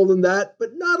subtle than that,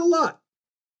 but not a lot.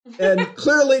 And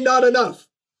clearly not enough.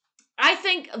 I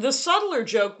think the subtler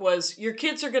joke was, your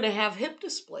kids are going to have hip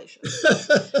dysplasia,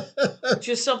 which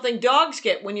is something dogs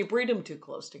get when you breed them too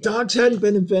close together. Dogs hadn't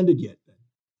been invented yet.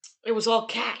 It was all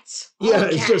cats.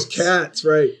 It's just cats,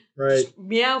 right. Just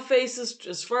meow faces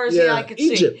as far as the eye could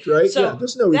see. Egypt, right? So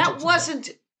there's no Egypt. That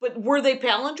wasn't, but were they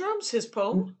palindromes, his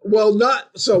poem? Well, not,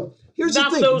 so here's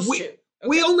not the thing. Those two. Okay.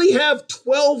 We only have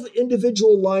 12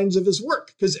 individual lines of his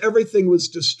work because everything was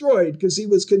destroyed because he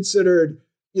was considered,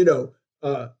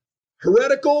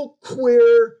 heretical,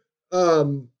 queer,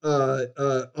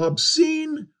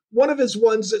 obscene. One of his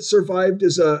ones that survived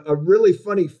is a really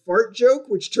funny fart joke,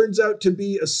 which turns out to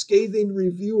be a scathing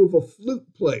review of a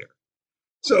flute player.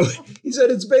 So he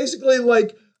said it's basically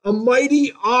like a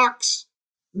mighty ox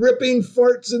ripping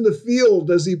farts in the field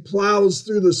as he plows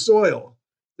through the soil.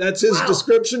 That's his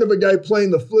description of a guy playing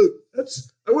the flute.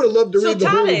 I would have loved to read the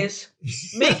whole.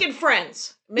 So making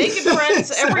friends. Making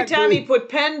friends every time he put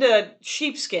pen to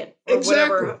sheepskin or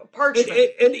whatever, parchment.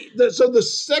 So the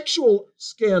sexual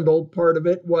scandal part of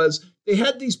it was they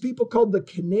had these people called the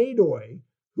Canadoi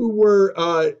who were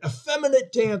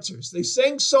effeminate dancers. They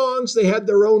sang songs. They had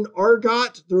their own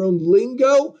argot, their own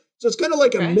lingo. So it's kind of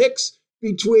like a mix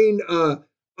between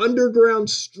underground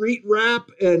street rap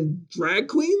and drag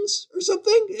queens or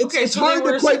something. It's hard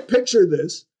to quite picture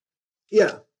this.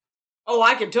 Yeah. Oh,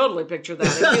 I can totally picture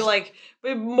that. It'd be like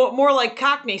more like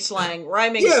Cockney slang,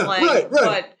 rhyming slang, right.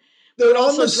 but they're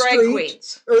also on the drag street,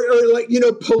 queens. Or like,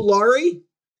 Polari.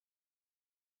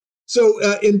 So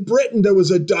in Britain, there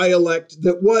was a dialect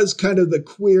that was kind of the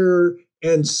queer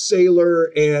and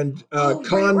sailor and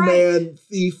con man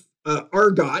thief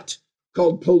argot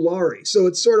called Polari. So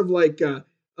it's sort of like, do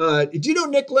you know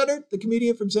Nick Leonard, the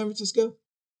comedian from San Francisco?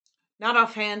 Not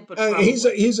offhand, but he's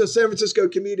a San Francisco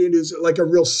comedian who's like a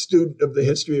real student of the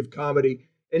history of comedy.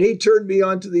 And he turned me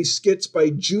on to these skits by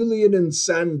Julian and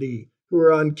Sandy, who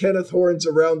were on Kenneth Horn's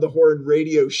Around the Horn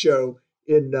radio show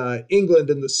in England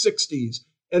in the 60s.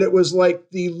 And it was like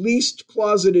the least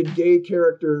closeted gay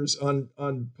characters on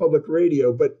public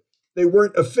radio. But they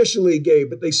weren't officially gay,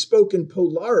 but they spoke in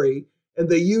Polari, and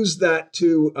they used that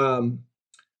to,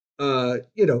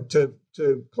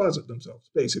 to closet themselves,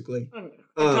 basically. And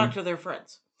talk to their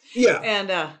friends. Yeah.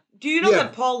 And do you know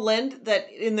that Paul Lynde,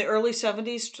 that in the early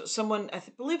 70s, someone,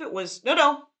 believe it was,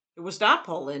 it was not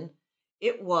Paul Lynde.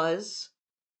 It was,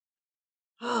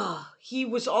 he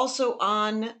was also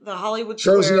on the Hollywood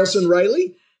Charles Squares. Nelson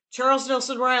Riley? Charles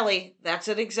Nelson Riley, that's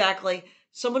it exactly.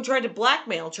 Someone tried to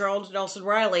blackmail Charles Nelson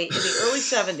Riley in the early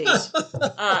 70s.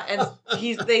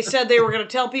 And they said they were going to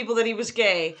tell people that he was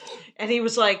gay. And he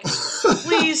was like,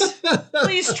 please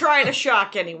try to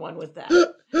shock anyone with that.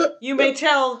 You may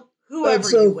tell whoever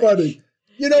That's so you wish. funny.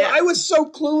 I was so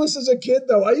clueless as a kid,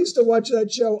 though. I used to watch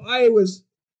that show.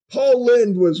 Paul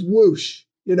Lynde was whoosh.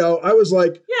 I was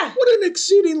like, what an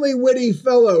exceedingly witty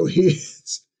fellow he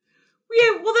is.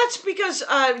 Yeah, well, that's because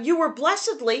you were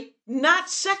blessedly not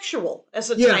sexual as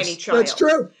a tiny child. That's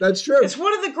true. That's true. It's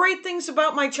one of the great things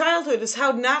about my childhood is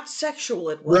how not sexual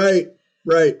it was.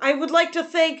 Right. I would like to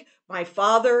thank my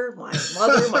father, my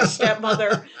mother, my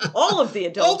stepmother, all of the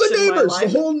adults all the neighbors, in my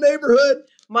life. the whole neighborhood.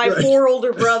 My 4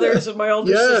 older brothers and my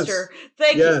older sister.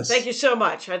 Thank you. Thank you so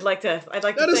much. I'd like to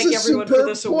thank everyone for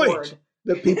this award.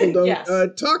 That people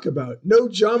don't talk about. No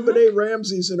John Benet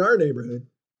Ramseys in our neighborhood.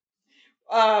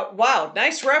 Wow,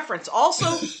 nice reference. Also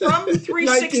from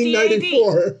 360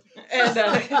 1994. And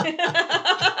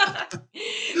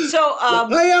so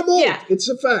I am old. Yeah. It's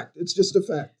a fact. It's just a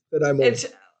fact that I'm old.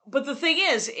 But the thing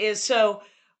is so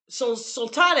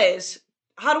Sultanes,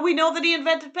 how do we know that he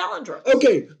invented palindromes?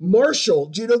 Okay, Marshall.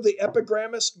 Do you know the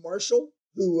epigrammist Marshall,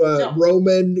 who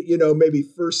Roman, maybe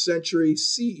 1st century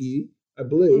CE, I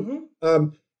believe.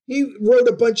 Mm-hmm. He wrote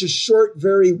a bunch of short,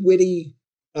 very witty.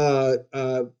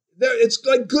 It's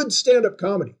like good stand-up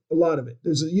comedy. A lot of it.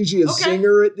 There's usually a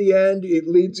zinger at the end. It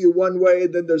leads you one way,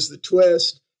 and then there's the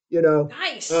twist.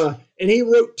 Nice. And he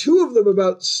wrote 2 of them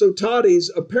about Sotades,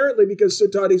 apparently because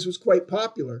Sotades was quite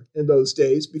popular in those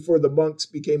days before the monks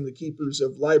became the keepers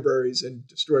of libraries and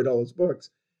destroyed all his books.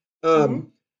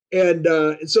 And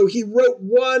so he wrote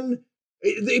one.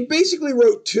 They basically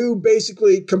wrote 2,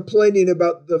 basically complaining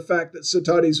about the fact that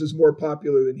Sotades was more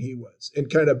popular than he was and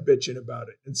kind of bitching about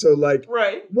it. And so,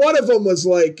 one of them was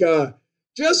like,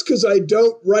 just because I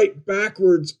don't write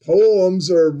backwards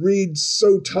poems or read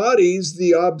Sotades,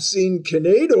 the obscene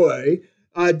Canadoi,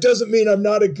 doesn't mean I'm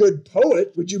not a good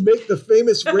poet. Would you make the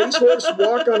famous racehorse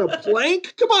walk on a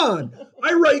plank? Come on.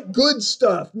 I write good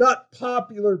stuff, not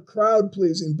popular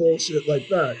crowd-pleasing bullshit like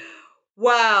that.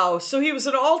 Wow. So he was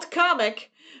an alt comic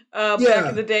back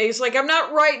in the days. Like, I'm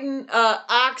not writing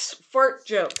ox fart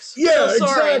jokes. Yeah, so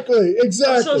sorry.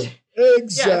 Exactly.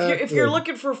 Yeah, if you're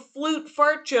looking for flute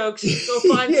fart jokes, go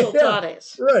find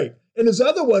Sultanes. Right. And his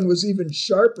other one was even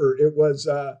sharper. It was,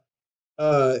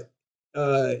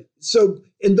 so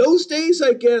in those days,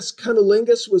 I guess,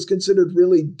 cunnilingus was considered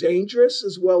really dangerous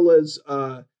as well as,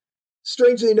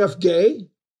 strangely enough, gay.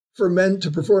 For men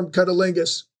to perform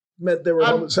cunnilingus meant they were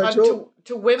homosexual.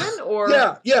 To women or?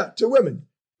 Yeah, to women.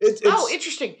 It's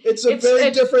interesting. It's a very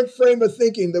different frame of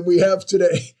thinking than we have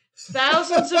today.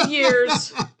 Thousands of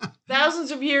years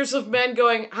of men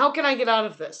going, how can I get out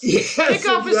of this? Yes, Kick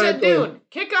off his head noon.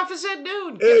 Kick off his head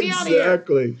noon. Get me out of here.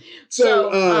 Exactly. So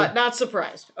not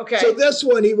surprised. Okay. So this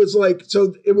one, he was like,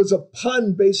 so it was a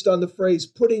pun based on the phrase,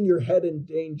 putting your head in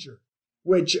danger,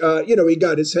 which, he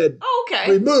got his head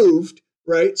removed,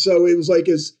 right? So it was like,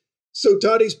 is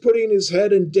Sotades putting his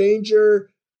head in danger?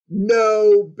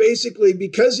 No, basically,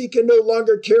 because he can no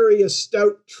longer carry a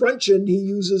stout truncheon, he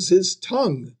uses his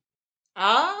tongue.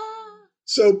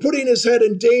 So putting his head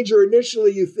in danger,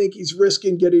 initially you think he's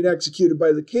risking getting executed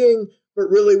by the king, but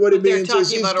really what it means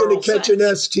is he's going to catch an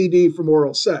STD from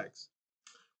oral sex.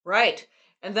 Right.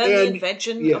 And then the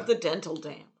invention of the dental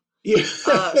dam. Yeah.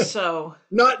 So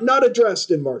not addressed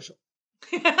in Marshall.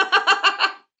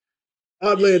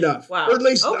 Oddly enough. Wow. Or at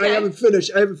least I haven't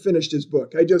finished his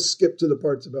book. I just skipped to the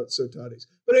parts about Sotades.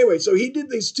 But anyway, so he did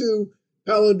these two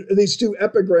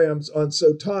epigrams on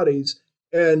Sotades,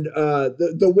 and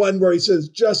the one where he says,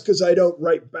 just because I don't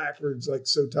write backwards like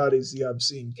Sotades the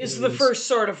obscene is the first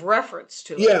sort of reference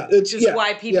to it. Yeah. Which is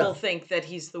why people think that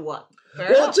he's the one. Fair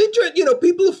enough. It's interesting.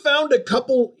 People have found a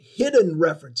couple hidden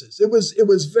references. It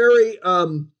was very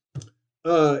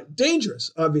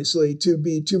dangerous, obviously, to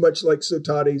be too much like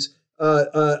Sotades.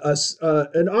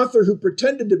 An author who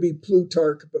pretended to be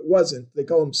Plutarch but wasn't, they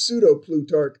call him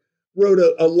pseudo-Plutarch, wrote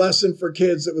a lesson for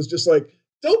kids that was just like,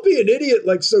 don't be an idiot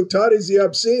like Sotades the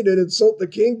obscene and insult the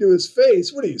king to his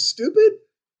face. What are you, stupid?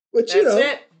 Which,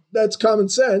 that's common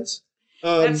sense.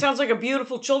 That sounds like a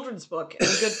beautiful children's book and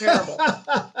a good parable.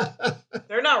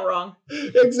 They're not wrong.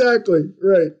 Exactly,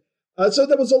 right. So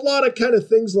there was a lot of kind of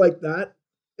things like that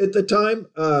at the time.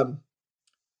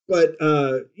 But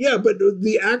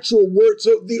the actual word,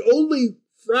 so the only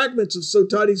fragments of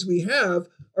Sotates we have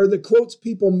are the quotes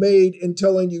people made in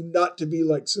telling you not to be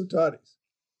like Sotates.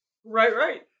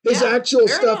 Right. His actual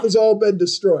stuff has all been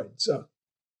destroyed. So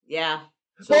yeah.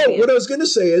 What I was going to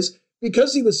say is,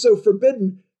 because he was so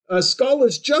forbidden,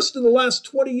 scholars just in the last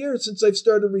 20 years since I've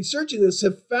started researching this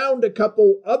have found a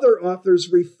couple other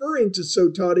authors referring to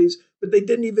Sotates, but they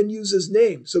didn't even use his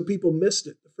name, so people missed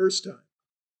it the first time.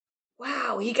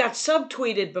 Wow, he got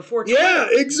subtweeted before Twitter. Yeah,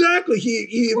 exactly.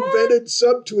 He invented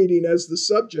subtweeting as the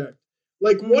subject.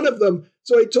 Like one of them,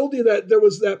 so I told you that there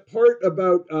was that part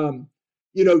about,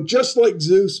 just like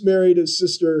Zeus married his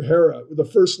sister Hera, the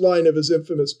first line of his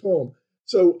infamous poem.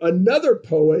 So another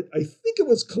poet, I think it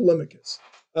was Callimachus,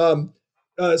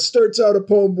 starts out a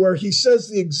poem where he says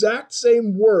the exact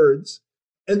same words,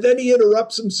 and then he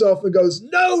interrupts himself and goes,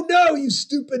 no, you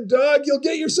stupid dog, you'll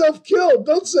get yourself killed.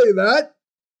 Don't say that.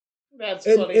 That's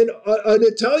funny. And an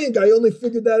Italian guy only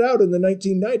figured that out in the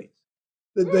 1990s,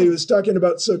 that he was talking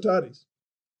about Sotates.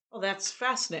 Well, that's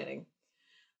fascinating.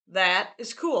 That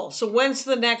is cool. So when's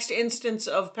the next instance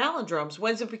of palindromes?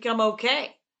 When's it become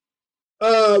okay?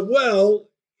 Well,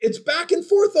 it's back and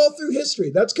forth all through history.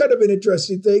 That's kind of an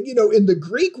interesting thing. In the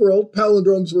Greek world,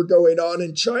 palindromes were going on.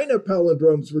 In China,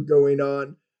 palindromes were going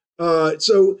on.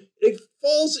 So it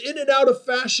falls in and out of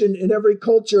fashion in every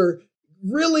culture.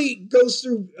 Really goes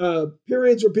through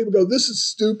periods where people go, this is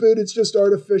stupid, it's just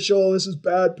artificial, this is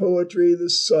bad poetry,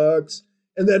 this sucks.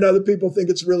 And then other people think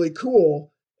it's really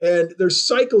cool. And there's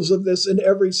cycles of this in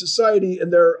every society,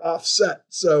 and they're offset.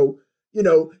 So,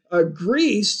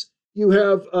 Greece, you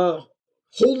have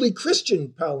holy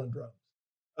Christian palindromes,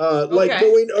 like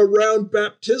going around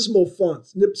baptismal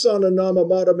fonts, nipson anama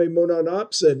matame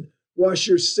mononopsin, wash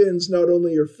your sins, not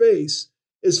only your face,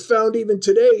 is found even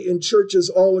today in churches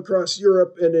all across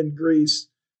Europe and in Greece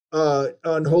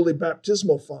on holy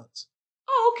baptismal fonts.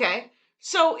 Oh, okay.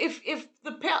 So if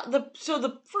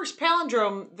the first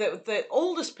palindrome, the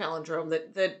oldest palindrome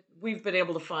that we've been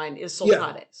able to find is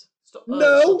Sotates.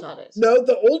 No, Sotates. No.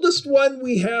 The oldest one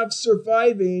we have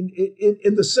surviving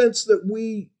in the sense that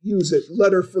we use it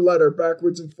letter for letter,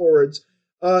 backwards and forwards,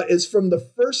 is from the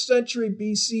 1st century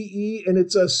BCE, and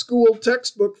it's a school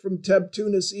textbook from Teb,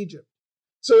 Tunis, Egypt.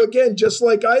 So again, just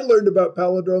like I learned about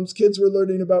palindromes, kids were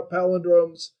learning about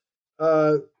palindromes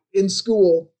in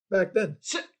school back then.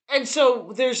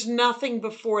 So there's nothing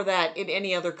before that in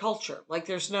any other culture. Like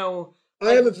there's no.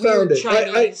 I haven't found it.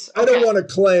 I don't want to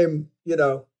claim.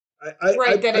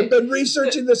 I've been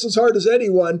researching this as hard as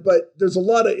anyone, but there's a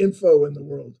lot of info in the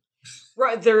world.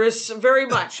 Right, there is very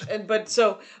much, but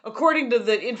so according to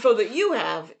the info that you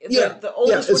have, the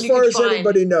oldest one as far as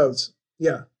anybody knows,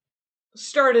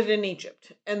 started in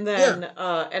Egypt, and then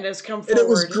and has come forward. And it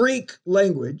was Greek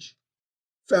language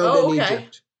found in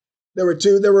Egypt. There were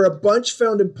two. There were a bunch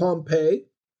found in Pompeii,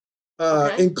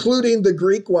 including the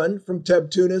Greek one from Teb,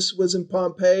 Tunis, was in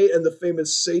Pompeii, and the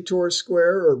famous Sator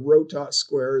Square, or Rotas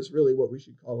Square is really what we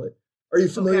should call it. Are you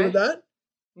familiar with that?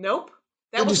 Nope.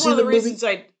 That was one of the reasons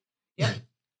Yeah.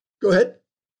 Go ahead.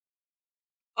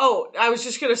 Oh, I was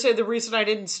just going to say the reason I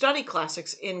didn't study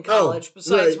classics in college,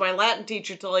 besides my Latin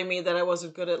teacher telling me that I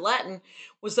wasn't good at Latin,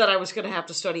 was that I was going to have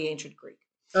to study ancient Greek.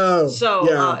 Oh,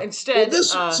 so instead, the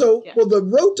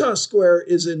Rotas Square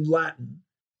is in Latin,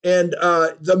 and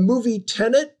the movie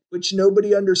Tenet, which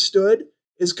nobody understood,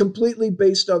 is completely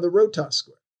based on the Rotas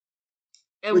Square,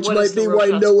 which might be why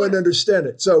no one understood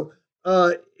it. So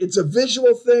it's a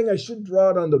visual thing. I should draw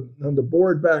it on the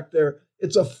board back there.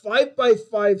 It's a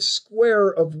 5x5 square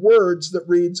of words that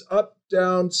reads up,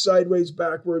 down, sideways,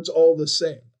 backwards, all the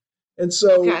same. And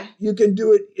so you can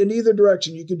do it in either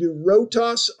direction. You can do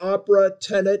Rotas, Opera,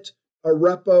 Tenet,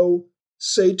 Arepo,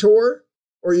 Sator,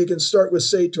 or you can start with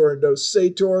Sator and go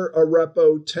Sator,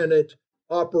 Arepo, Tenet,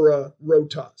 Opera,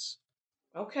 Rotas.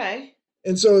 Okay.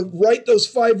 And so write those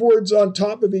 5 words on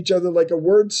top of each other like a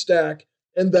word stack,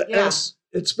 and the S,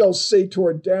 it spells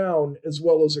Sator down as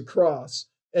well as across.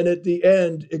 And at the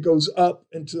end, it goes up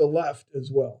and to the left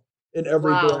as well in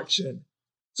every direction.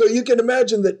 So you can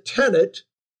imagine that Tenet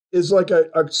is like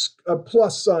a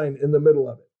plus sign in the middle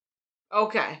of it.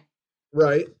 Okay.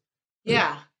 Right?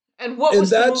 Yeah. And what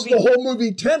was the whole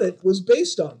movie Tenet was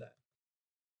based on that.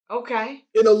 Okay.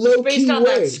 In a low-key way. Based on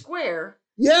that square.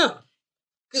 Yeah.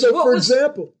 So for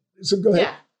example, go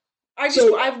ahead.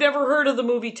 Yeah. I've never heard of the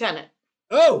movie Tenet.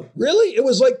 Oh, really? It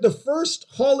was like the first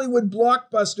Hollywood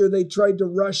blockbuster they tried to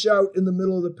rush out in the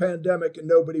middle of the pandemic, and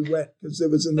nobody went because it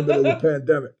was in the middle of the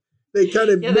pandemic. They kind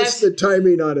of missed the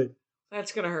timing on it.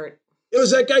 That's going to hurt. It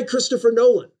was that guy, Christopher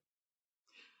Nolan.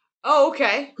 Oh,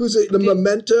 okay. Who's the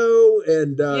Memento,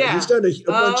 and he's done a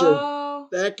bunch of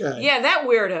that guy. Yeah, that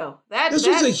weirdo. This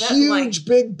was a huge,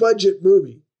 big budget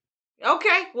movie.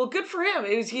 Okay, well, good for him.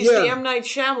 He's the M. Night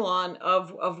Shyamalan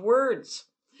of words.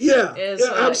 Yeah,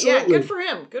 absolutely. Yeah, good for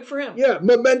him. Good for him. Yeah,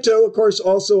 Memento, of course,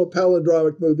 also a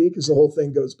palindromic movie because the whole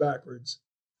thing goes backwards.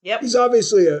 Yep. He's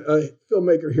obviously a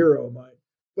filmmaker hero of mine.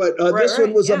 But this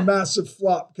one was a massive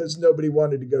flop because nobody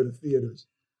wanted to go to theaters.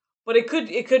 But it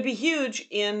could be huge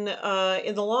in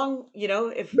the long,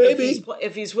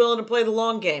 if he's willing to play the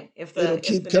long game. It'll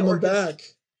keep coming back.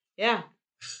 Yeah.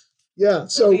 Yeah.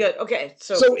 So okay.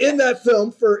 So in that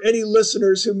film, for any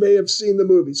listeners who may have seen the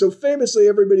movie, so famously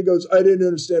everybody goes, I didn't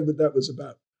understand what that was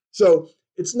about. So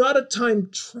it's not a time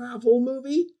travel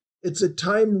movie, it's a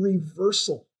time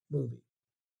reversal movie.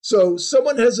 So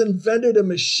someone has invented a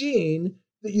machine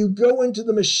that you go into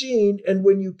the machine, and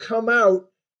when you come out,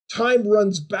 time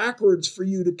runs backwards for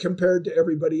you to compare to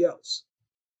everybody else.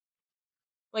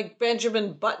 Like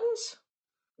Benjamin Buttons?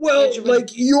 Well, like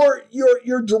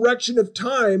your direction of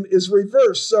time is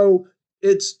reversed. So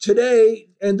it's today,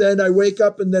 and then I wake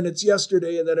up, and then it's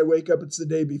yesterday, and then I wake up, it's the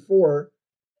day before.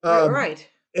 Right.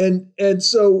 And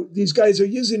so these guys are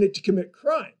using it to commit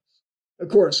crimes. Of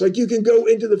course, like you can go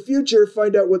into the future,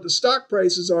 find out what the stock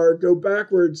prices are, go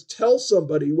backwards, tell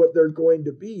somebody what they're going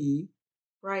to be.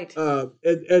 Right.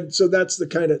 And so that's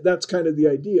kind of the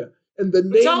idea. And the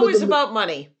name it's always about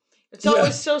money. It's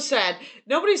always so sad.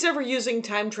 Nobody's ever using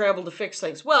time travel to fix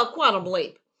things. Well, Quantum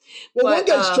Leap. Well, one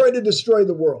guy's trying to destroy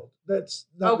the world. That's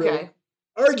not okay.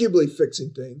 Really arguably fixing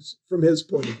things from his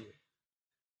point of view.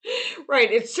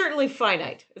 Right. It's certainly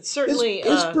finite. It's certainly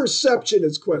his perception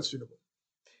is questionable.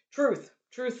 Truth.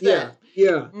 Yeah.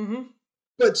 Yeah. Mm-hmm.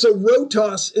 But so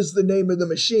Rotos is the name of the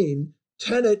machine.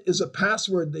 Tenet is a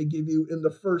password they give you in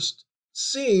the first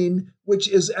scene, which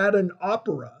is at an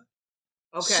opera.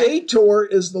 Okay. Sator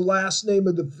is the last name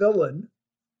of the villain,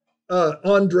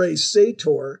 Andrei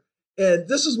Sator. And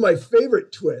this is my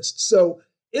favorite twist. So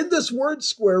in this word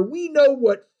square, we know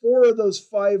what 4 of those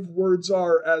 5 words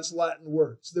are as Latin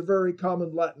words. They're very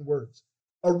common Latin words.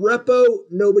 A repo,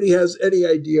 nobody has any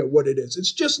idea what it is.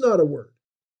 It's just not a word.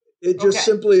 It just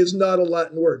simply is not a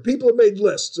Latin word. People have made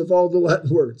lists of all the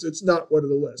Latin words. It's not one of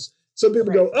the lists. Some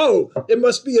people go, oh, it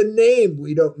must be a name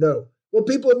we don't know. Well,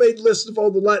 people have made lists of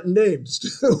all the Latin names,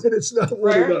 too, and it's not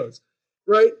one of those,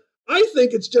 right? I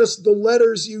think it's just the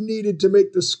letters you needed to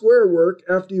make the square work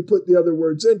after you put the other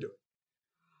words into it.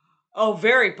 Oh,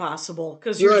 very possible,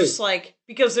 because you're just like,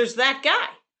 because there's that guy.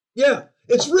 Yeah,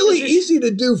 it's really easy to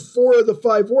do 4 of the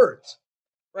 5 words.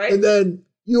 Right. And then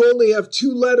you only have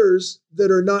 2 letters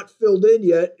that are not filled in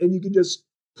yet, and you can just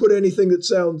put anything that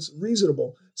sounds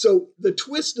reasonable. So the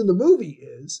twist in the movie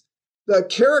is the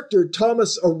character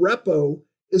Thomas Arepo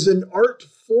is an art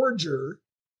forger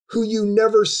who you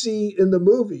never see in the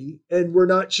movie, and we're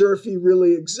not sure if he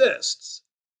really exists,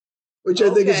 which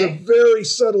I think is a very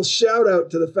subtle shout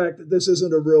out to the fact that this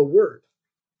isn't a real word.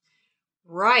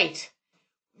 Right.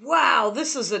 Wow,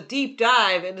 this is a deep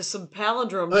dive into some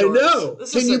palindrome. I know.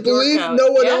 Can you believe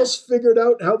no one else figured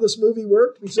out how this movie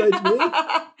worked besides me?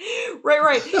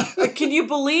 Right. But can you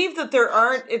believe that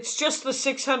it's just the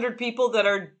 600 people that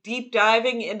are deep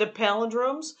diving into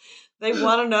palindromes? They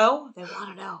want to know.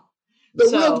 The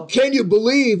real can you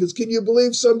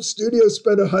believe some studio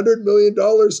spent $100 million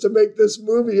to make this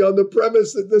movie on the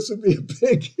premise that this would be a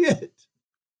big hit?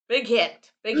 Big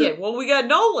hit. Well, we got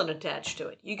Nolan attached to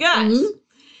it. You guys. Mm-hmm.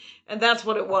 And that's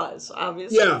what it was,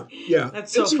 obviously. Yeah.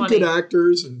 That's so funny. Some good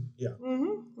actors and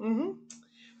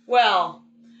Well,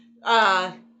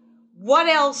 what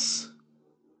else?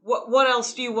 What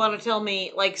else do you want to tell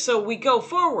me? Like, so we go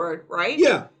forward, right?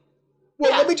 Yeah.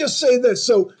 Well, let me just say this.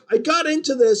 So I got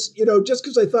into this, just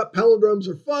because I thought palindromes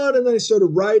were fun, and then I started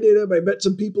writing them. I met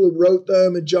some people who wrote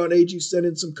them, and John Agee sent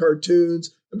in some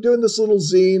cartoons. I'm doing this little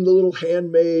zine, the little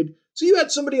handmade. So you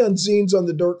had somebody on zines on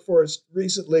the Dork Forest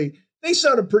recently. They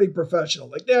sounded pretty professional.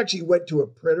 Like they actually went to a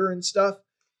printer and stuff.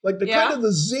 Like the kind of the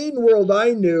zine world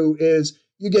I knew is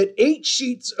you get 8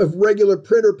 sheets of regular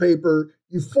printer paper,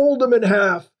 you fold them in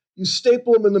half, you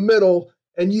staple them in the middle,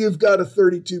 and you've got a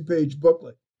 32-page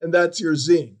booklet. And that's your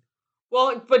zine.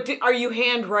 Well, but are you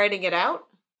handwriting it out?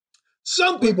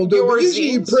 Some people do, but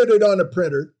usually you print it on a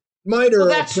printer. Mine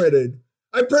are all printed.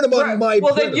 I print them on my printer.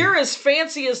 Well, then you're as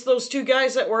fancy as those 2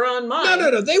 guys that were on mine.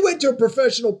 No. They went to a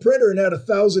professional printer and had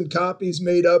 1,000 copies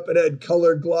made up and had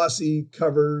colored glossy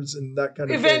covers and that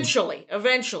kind of thing.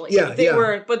 Eventually. Yeah, they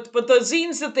were, but the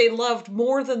zines that they loved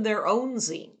more than their own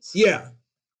zines. Yeah.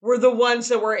 Were the ones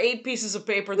that were 8 pieces of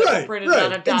paper that were printed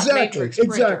on a dot matrix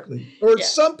printer. Exactly. Or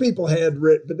some people had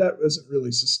written, but that wasn't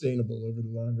really sustainable over the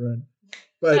long run.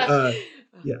 But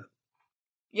yeah.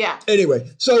 Yeah. Anyway,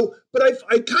 but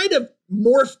I kind of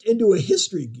morphed into a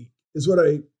history geek is what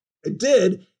I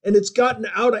did. And it's gotten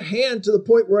out of hand to the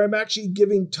point where I'm actually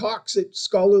giving talks at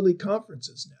scholarly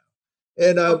conferences now.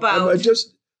 And I'm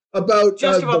just about the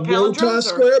Rotas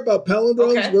Square, about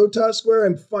palindromes, okay. Rotas Square.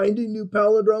 I'm finding new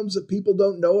palindromes that people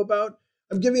don't know about.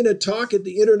 I'm giving a talk at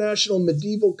the International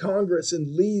Medieval Congress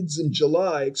in Leeds in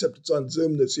July, except it's on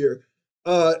Zoom this year,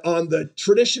 on the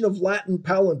tradition of Latin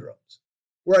palindromes,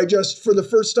 where I just, for the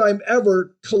first time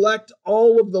ever, collect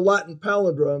all of the Latin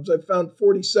palindromes. I've found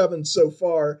 47 so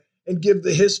far, and give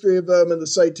the history of them and the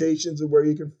citations and where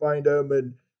you can find them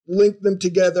and link them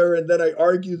together. And then I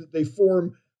argue that they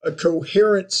form a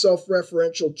coherent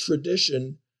self-referential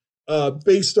tradition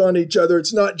based on each other.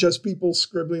 It's not just people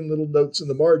scribbling little notes in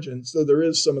the margins, though there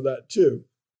is some of that too.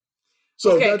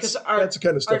 So that's the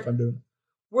kind of stuff I'm doing.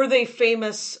 Were they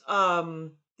famous,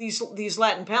 these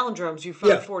Latin palindromes you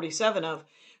found 47 of?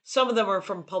 Some of them are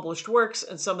from published works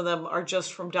and some of them are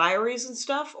just from diaries and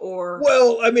stuff, or?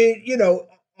 Well, I mean,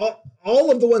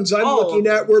 all of the ones I'm looking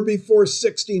at were before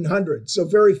 1600. So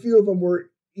very few of them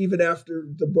were even after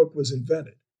the book was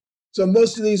invented. So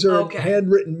most of these are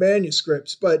handwritten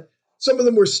manuscripts, but some of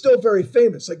them were still very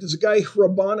famous. Like there's a guy,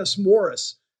 Rabanus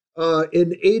Maurus,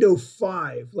 in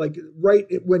 805, like right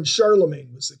when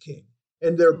Charlemagne was the king.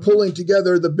 And they're pulling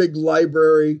together the big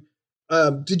library.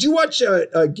 Did you watch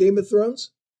Game of Thrones?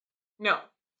 No.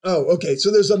 Oh, okay. So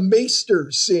there's a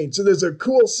maester scene. So there's a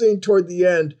cool scene toward the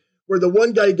end where the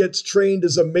one guy gets trained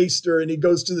as a maester and he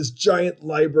goes to this giant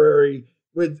library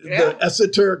with the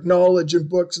esoteric knowledge and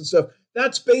books and stuff.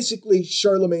 That's basically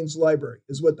Charlemagne's library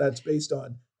is what that's based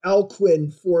on.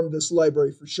 Alcuin formed this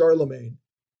library for Charlemagne.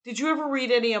 Did you ever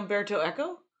read any Umberto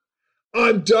Eco?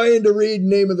 I'm dying to read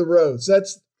Name of the Rose.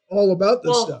 That's all about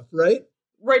this stuff, right?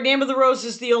 Right, Name of the Rose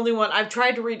is the only one. I've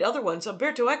tried to read other ones.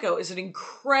 Umberto Eco is an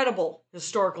incredible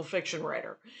historical fiction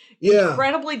writer. Yeah.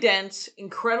 Incredibly dense,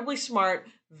 incredibly smart,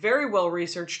 very well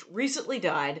researched, recently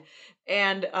died.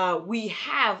 And we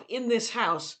have in this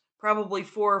house probably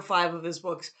 4 or 5 of his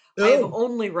books. I have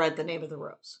only read The Name of the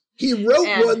Rose. He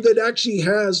wrote one that actually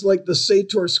has like the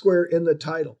Sator Square in the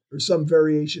title or some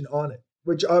variation on it,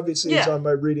 which obviously is on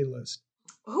my reading list.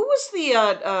 Who was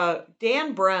the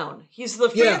Dan Brown? He's the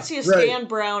fanciest Dan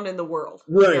Brown in the world.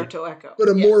 Right. Umberto Eco. But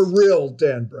a more real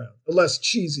Dan Brown, a less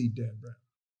cheesy Dan Brown.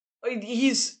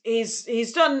 He's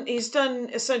done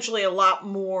essentially a lot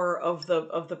more of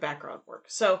the background work.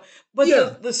 So, but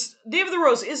the Name of the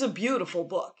Rose is a beautiful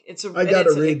book. It's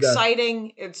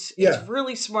exciting. It's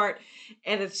really smart,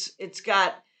 and it's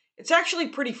actually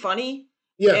pretty funny.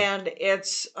 Yeah, and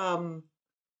it's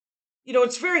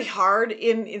it's very hard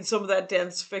in some of that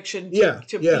dense fiction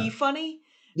to be funny.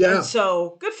 Yeah, and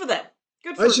so good for them.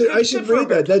 I should read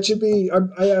that. That should be.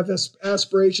 I have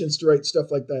aspirations to write stuff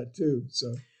like that too.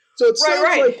 So it sounds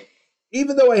like,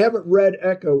 even though I haven't read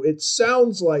Eco, it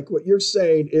sounds like what you're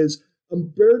saying is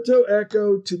Umberto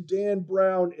Eco to Dan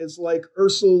Brown is like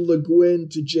Ursula Le Guin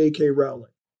to J.K. Rowling.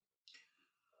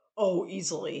 Oh,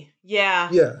 easily. Yeah.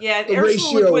 The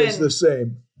ratio is the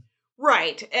same.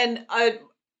 Right. And and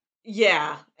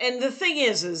the thing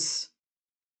is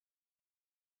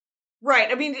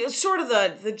right. I mean, it's sort of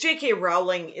the J.K.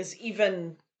 Rowling is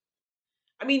even.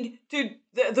 I mean, dude,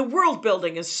 the world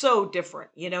building is so different.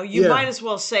 You might as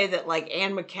well say that like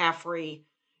Anne McCaffrey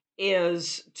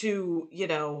is to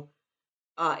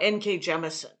N.K.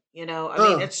 Jemisin. I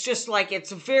mean, it's just like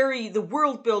the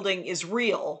world building is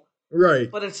real, right?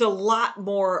 But it's a lot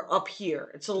more up here.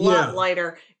 It's a lot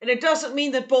lighter, and it doesn't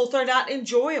mean that both are not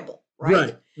enjoyable,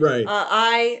 right? Right.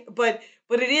 But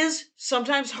it is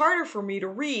sometimes harder for me to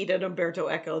read an Umberto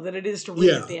Eco than it is to read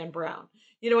a Dan Brown.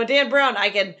 A Dan Brown, I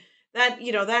can.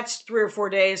 That's 3 or 4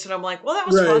 days, and I'm like, well, that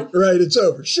was fun. Right, it's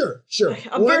over. Sure.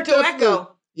 Umberto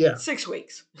Eco, 6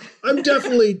 weeks. I'm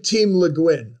definitely Team Le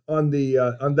Guin on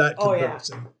that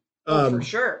comparison. For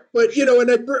sure. But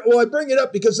and I bring it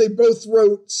up because they both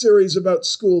wrote series about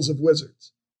schools of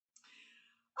wizards.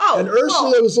 And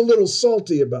Ursula was a little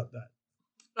salty about that.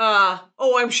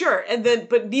 I'm sure. And then,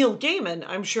 but Neil Gaiman,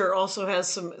 I'm sure, also has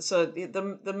some. So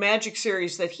the magic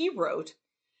series that he wrote,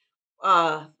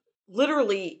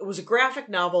 literally, it was a graphic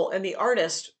novel, and the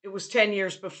artist, it was 10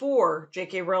 years before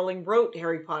J.K. Rowling wrote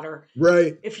Harry Potter.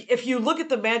 Right. If you look at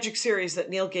the magic series that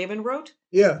Neil Gaiman wrote,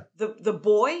 the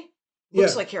boy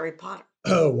looks like Harry Potter.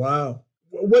 Oh, wow.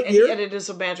 What year? And it is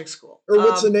a magic school. Or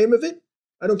what's the name of it?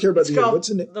 I don't care about the year. What's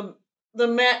the name?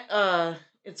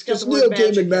 It's got just Neil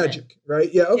Gaiman magic, right?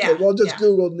 Yeah, okay. Well, just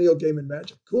Google Neil Gaiman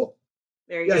magic. Cool.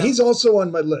 There you go. Yeah, he's also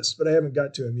on my list, but I haven't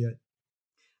got to him yet.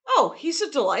 Oh, he's a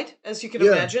delight, as you can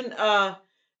imagine.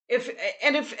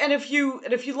 if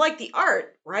you like the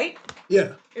art, right?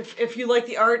 Yeah. If you like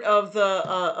the art of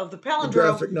the palindrome, the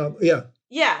graphic novel, yeah.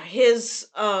 Yeah, his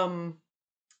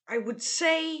I would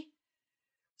say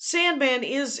Sandman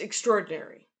is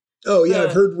extraordinary. Oh yeah,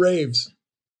 I've heard raves.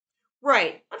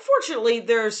 Right. Unfortunately,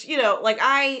 there's, like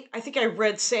I think I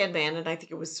read Sandman and I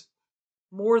think it was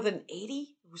more than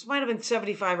 80. It might have been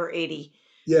 75 or 80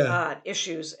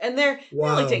 issues. And they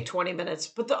only take 20 minutes,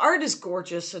 but the art is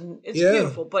gorgeous and it's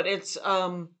beautiful, but it's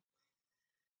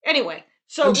anyway.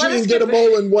 So I'm sure you can get them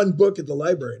all in one book at the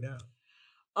library now.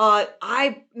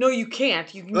 No, you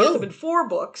can't. You can get them in 4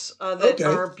 books that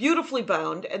are beautifully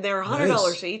bound, and they're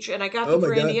 $100 each. And I got them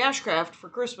for Andy Ashcraft for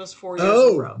Christmas 4 years in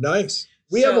a row. Oh, nice.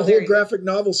 We have a whole graphic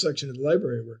novel section at the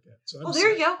library I work at. So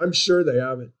there you go. I'm sure they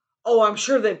have it. Oh, I'm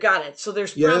sure they've got it. So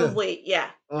there's probably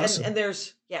awesome. and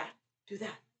there's do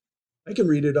that. I can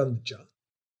read it on the job.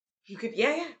 You could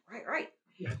right.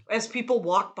 Yeah. As people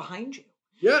walk behind you.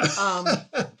 Yeah.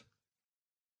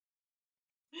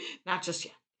 Not just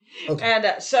yet.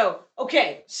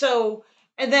 Okay.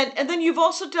 And and then you've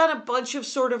also done a bunch of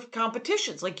sort of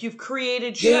competitions, like you've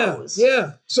created shows.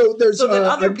 Yeah. So there's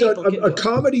I've done a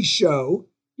comedy show.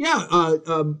 Yeah.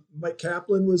 Mike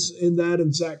Kaplan was in that,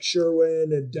 and Zach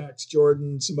Sherwin and Dax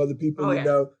Jordan, some other people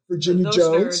Virginia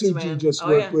Jones, who you just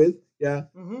worked with. Yeah.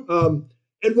 Mm-hmm.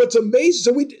 And what's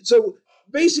amazing, so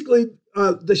basically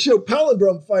the show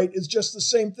Palindrome Fight is just the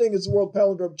same thing as the World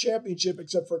Palindrome Championship,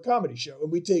 except for a comedy show.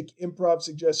 And we take improv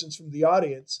suggestions from the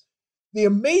audience. The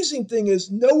amazing thing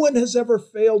is no one has ever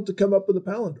failed to come up with a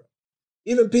palindrome,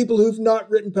 even people who've not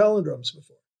written palindromes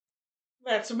before.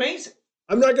 That's amazing.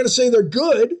 I'm not going to say they're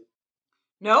good.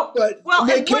 No. But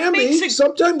they can be.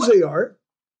 Sometimes they are.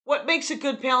 What makes a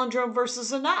good palindrome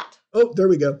versus a not? Oh, there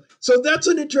we go. So that's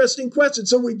an interesting question.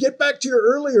 So we get back to your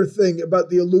earlier thing about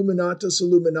the Illuminatus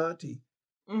Illuminati.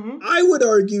 Mm-hmm. I would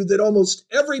argue that almost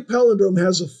every palindrome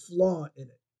has a flaw in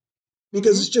it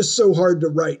because it's just so hard to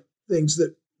write things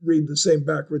that read the same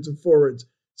backwards and forwards.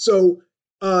 So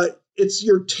it's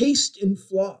your taste in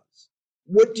flaws.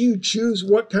 What do you choose?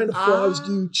 What kind of flaws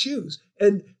do you choose?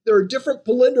 And there are different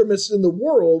palindromists in the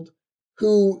world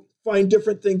who find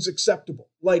different things acceptable.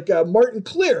 Like Martin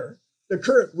Clear, the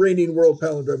current reigning World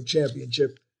Palindrome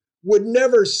Championship, would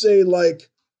never say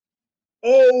like,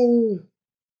 oh,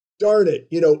 darn it,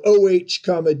 OH,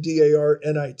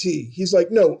 DARNIT. He's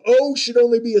like, no, O should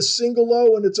only be a single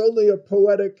O, and it's only a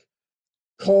poetic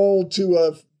call to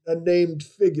a named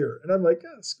figure. And I'm like,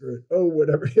 screw it. Oh,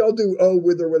 whatever. I'll do O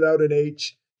with or without an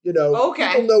H. Okay.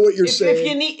 People know what you're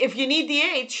saying. If you need the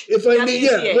H,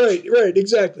 right,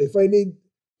 exactly. If I need,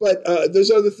 but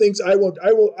there's other things I won't.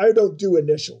 I don't do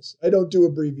initials. I don't do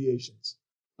abbreviations.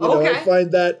 I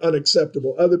find that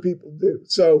unacceptable. Other people do.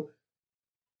 So.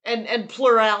 And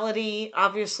plurality,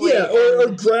 obviously. Yeah, or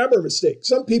grammar mistakes.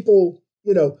 Some people,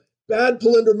 bad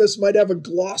palindromists might have a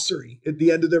glossary at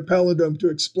the end of their palindrome to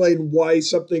explain why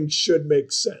something should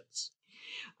make sense.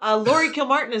 Lori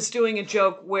Kilmartin is doing a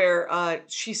joke where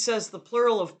she says the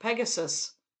plural of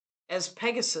Pegasus as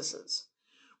Pegasuses,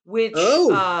 which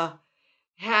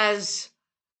has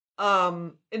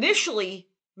initially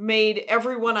made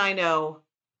everyone I know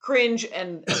cringe,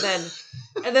 and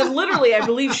then literally I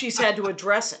believe she's had to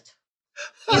address it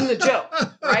in the joke,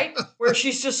 right? Where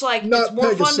she's just like, it's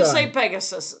more fun to say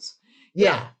Pegasuses.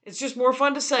 Yeah, it's just more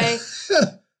fun to say,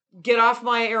 get off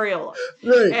my areola.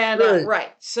 Right, and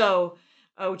right. So,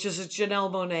 which is a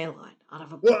Janelle Monáe line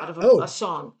out of a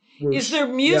song. Is there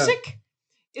music?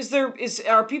 Yeah.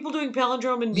 Are people doing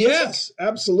palindrome in music? Yes,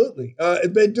 absolutely.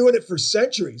 They've been doing it for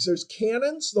centuries. There's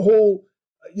canons, the whole,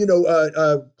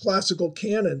 classical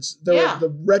canons. There are the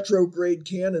retrograde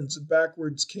canons and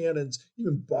backwards canons.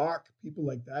 Even Bach, people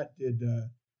like that did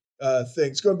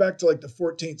things. Going back to like the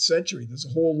 14th century, there's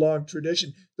a whole long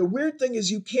tradition. The weird thing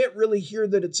is you can't really hear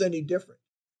that it's any different.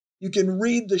 You can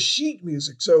read the sheet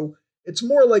music. So it's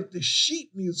more like the sheet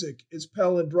music is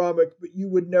palindromic, but you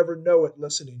would never know it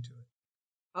listening to it.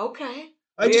 Okay.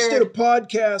 I just did a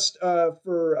podcast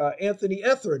for Anthony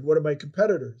Etherin, one of my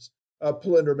competitors, a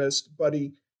palindromist,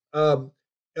 buddy,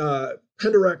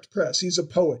 Pendirect Press. He's a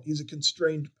poet. He's a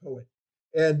constrained poet.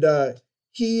 And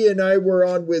he and I were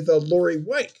on with Lori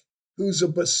White, who's a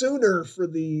bassooner for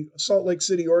the Salt Lake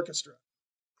City Orchestra.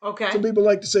 Okay. Some people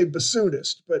like to say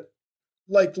bassoonist, but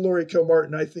like Lori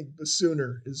Kilmartin, I think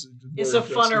bassooner is a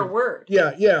funner word.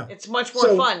 Yeah. It's much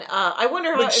more fun. I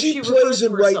wonder how if she plays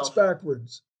and writes herself.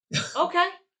 Backwards. Okay.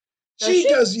 She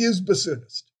does use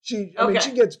bassoonist. I mean,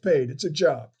 she gets paid. It's a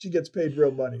job. She gets paid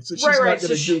real money, so she's not going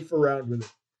to goof around with it.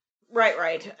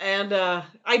 Right. And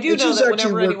I do know she's that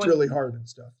actually whenever worked really hard and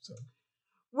stuff. So.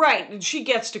 Right, and she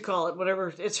gets to call it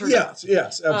whatever. It's her. Yes,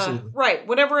 absolutely. Right.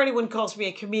 Whenever anyone calls me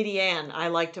a comedian, I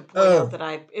like to point out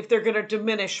that if they're going to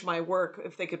diminish my work,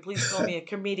 if they could please call me a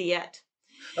comediette.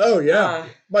 Oh, yeah.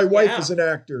 My wife is an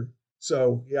actor,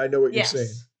 so I know what you're saying.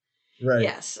 Right.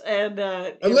 Yes, and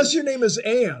unless your name is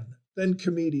Anne, then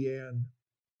comedian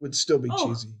would still be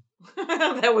cheesy.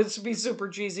 That would be super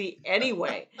cheesy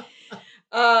anyway.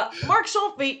 Mark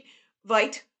Saltveit,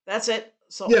 that's it.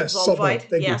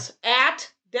 Saltveit. Yes,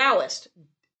 at Taoist.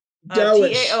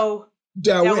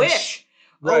 Taoish.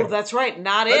 Right. Oh, that's right.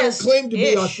 Not I don't claim to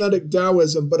be authentic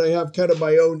Taoism, but I have kind of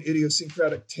my own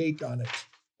idiosyncratic take on it.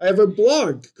 I have a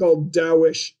blog called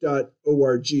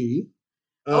Taoish.org.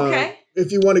 Okay.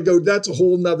 If you want to go, that's a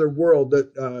whole nother world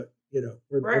that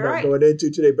we're not going into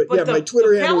today. But my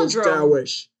Twitter handle is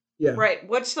Taoish. Yeah. Right.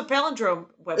 What's the palindrome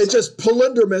website? It's just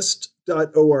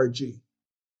palindromist.org.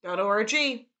 .org.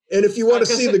 And if you want to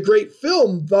see the great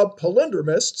film, The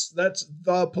Palindromists, that's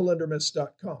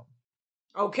thepalindromist.com.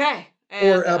 Okay.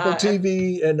 Or Apple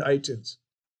TV and iTunes.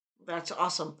 That's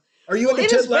awesome. Are you into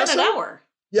Ted Lasso? It's been an hour.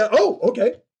 Yeah. Oh,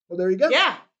 okay. Well, there you go.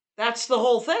 Yeah. That's the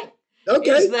whole thing.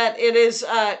 Okay. Is that it is,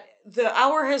 the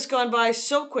hour has gone by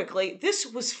so quickly. This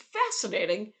was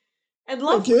fascinating and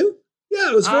lovely. Thank you.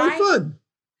 Yeah, it was very fun.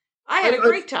 I had a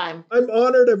great time. I'm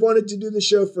honored. I've wanted to do the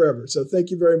show forever. So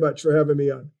thank you very much for having me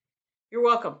on. You're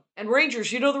welcome. And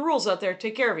Rangers, you know the rules out there.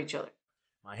 Take care of each other.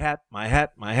 My hat, my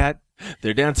hat, my hat.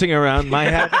 They're dancing around my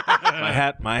hat. My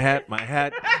hat, my hat, my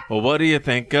hat. Well, what do you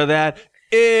think of that?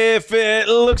 If it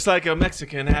looks like a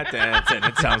Mexican hat dance and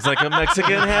it sounds like a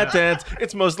Mexican hat dance,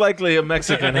 it's most likely a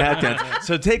Mexican hat dance.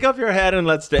 So take off your hat and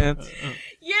let's dance.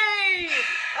 Yay!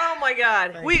 Oh my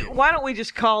God. Why don't we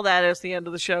just call that as the end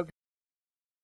of the show?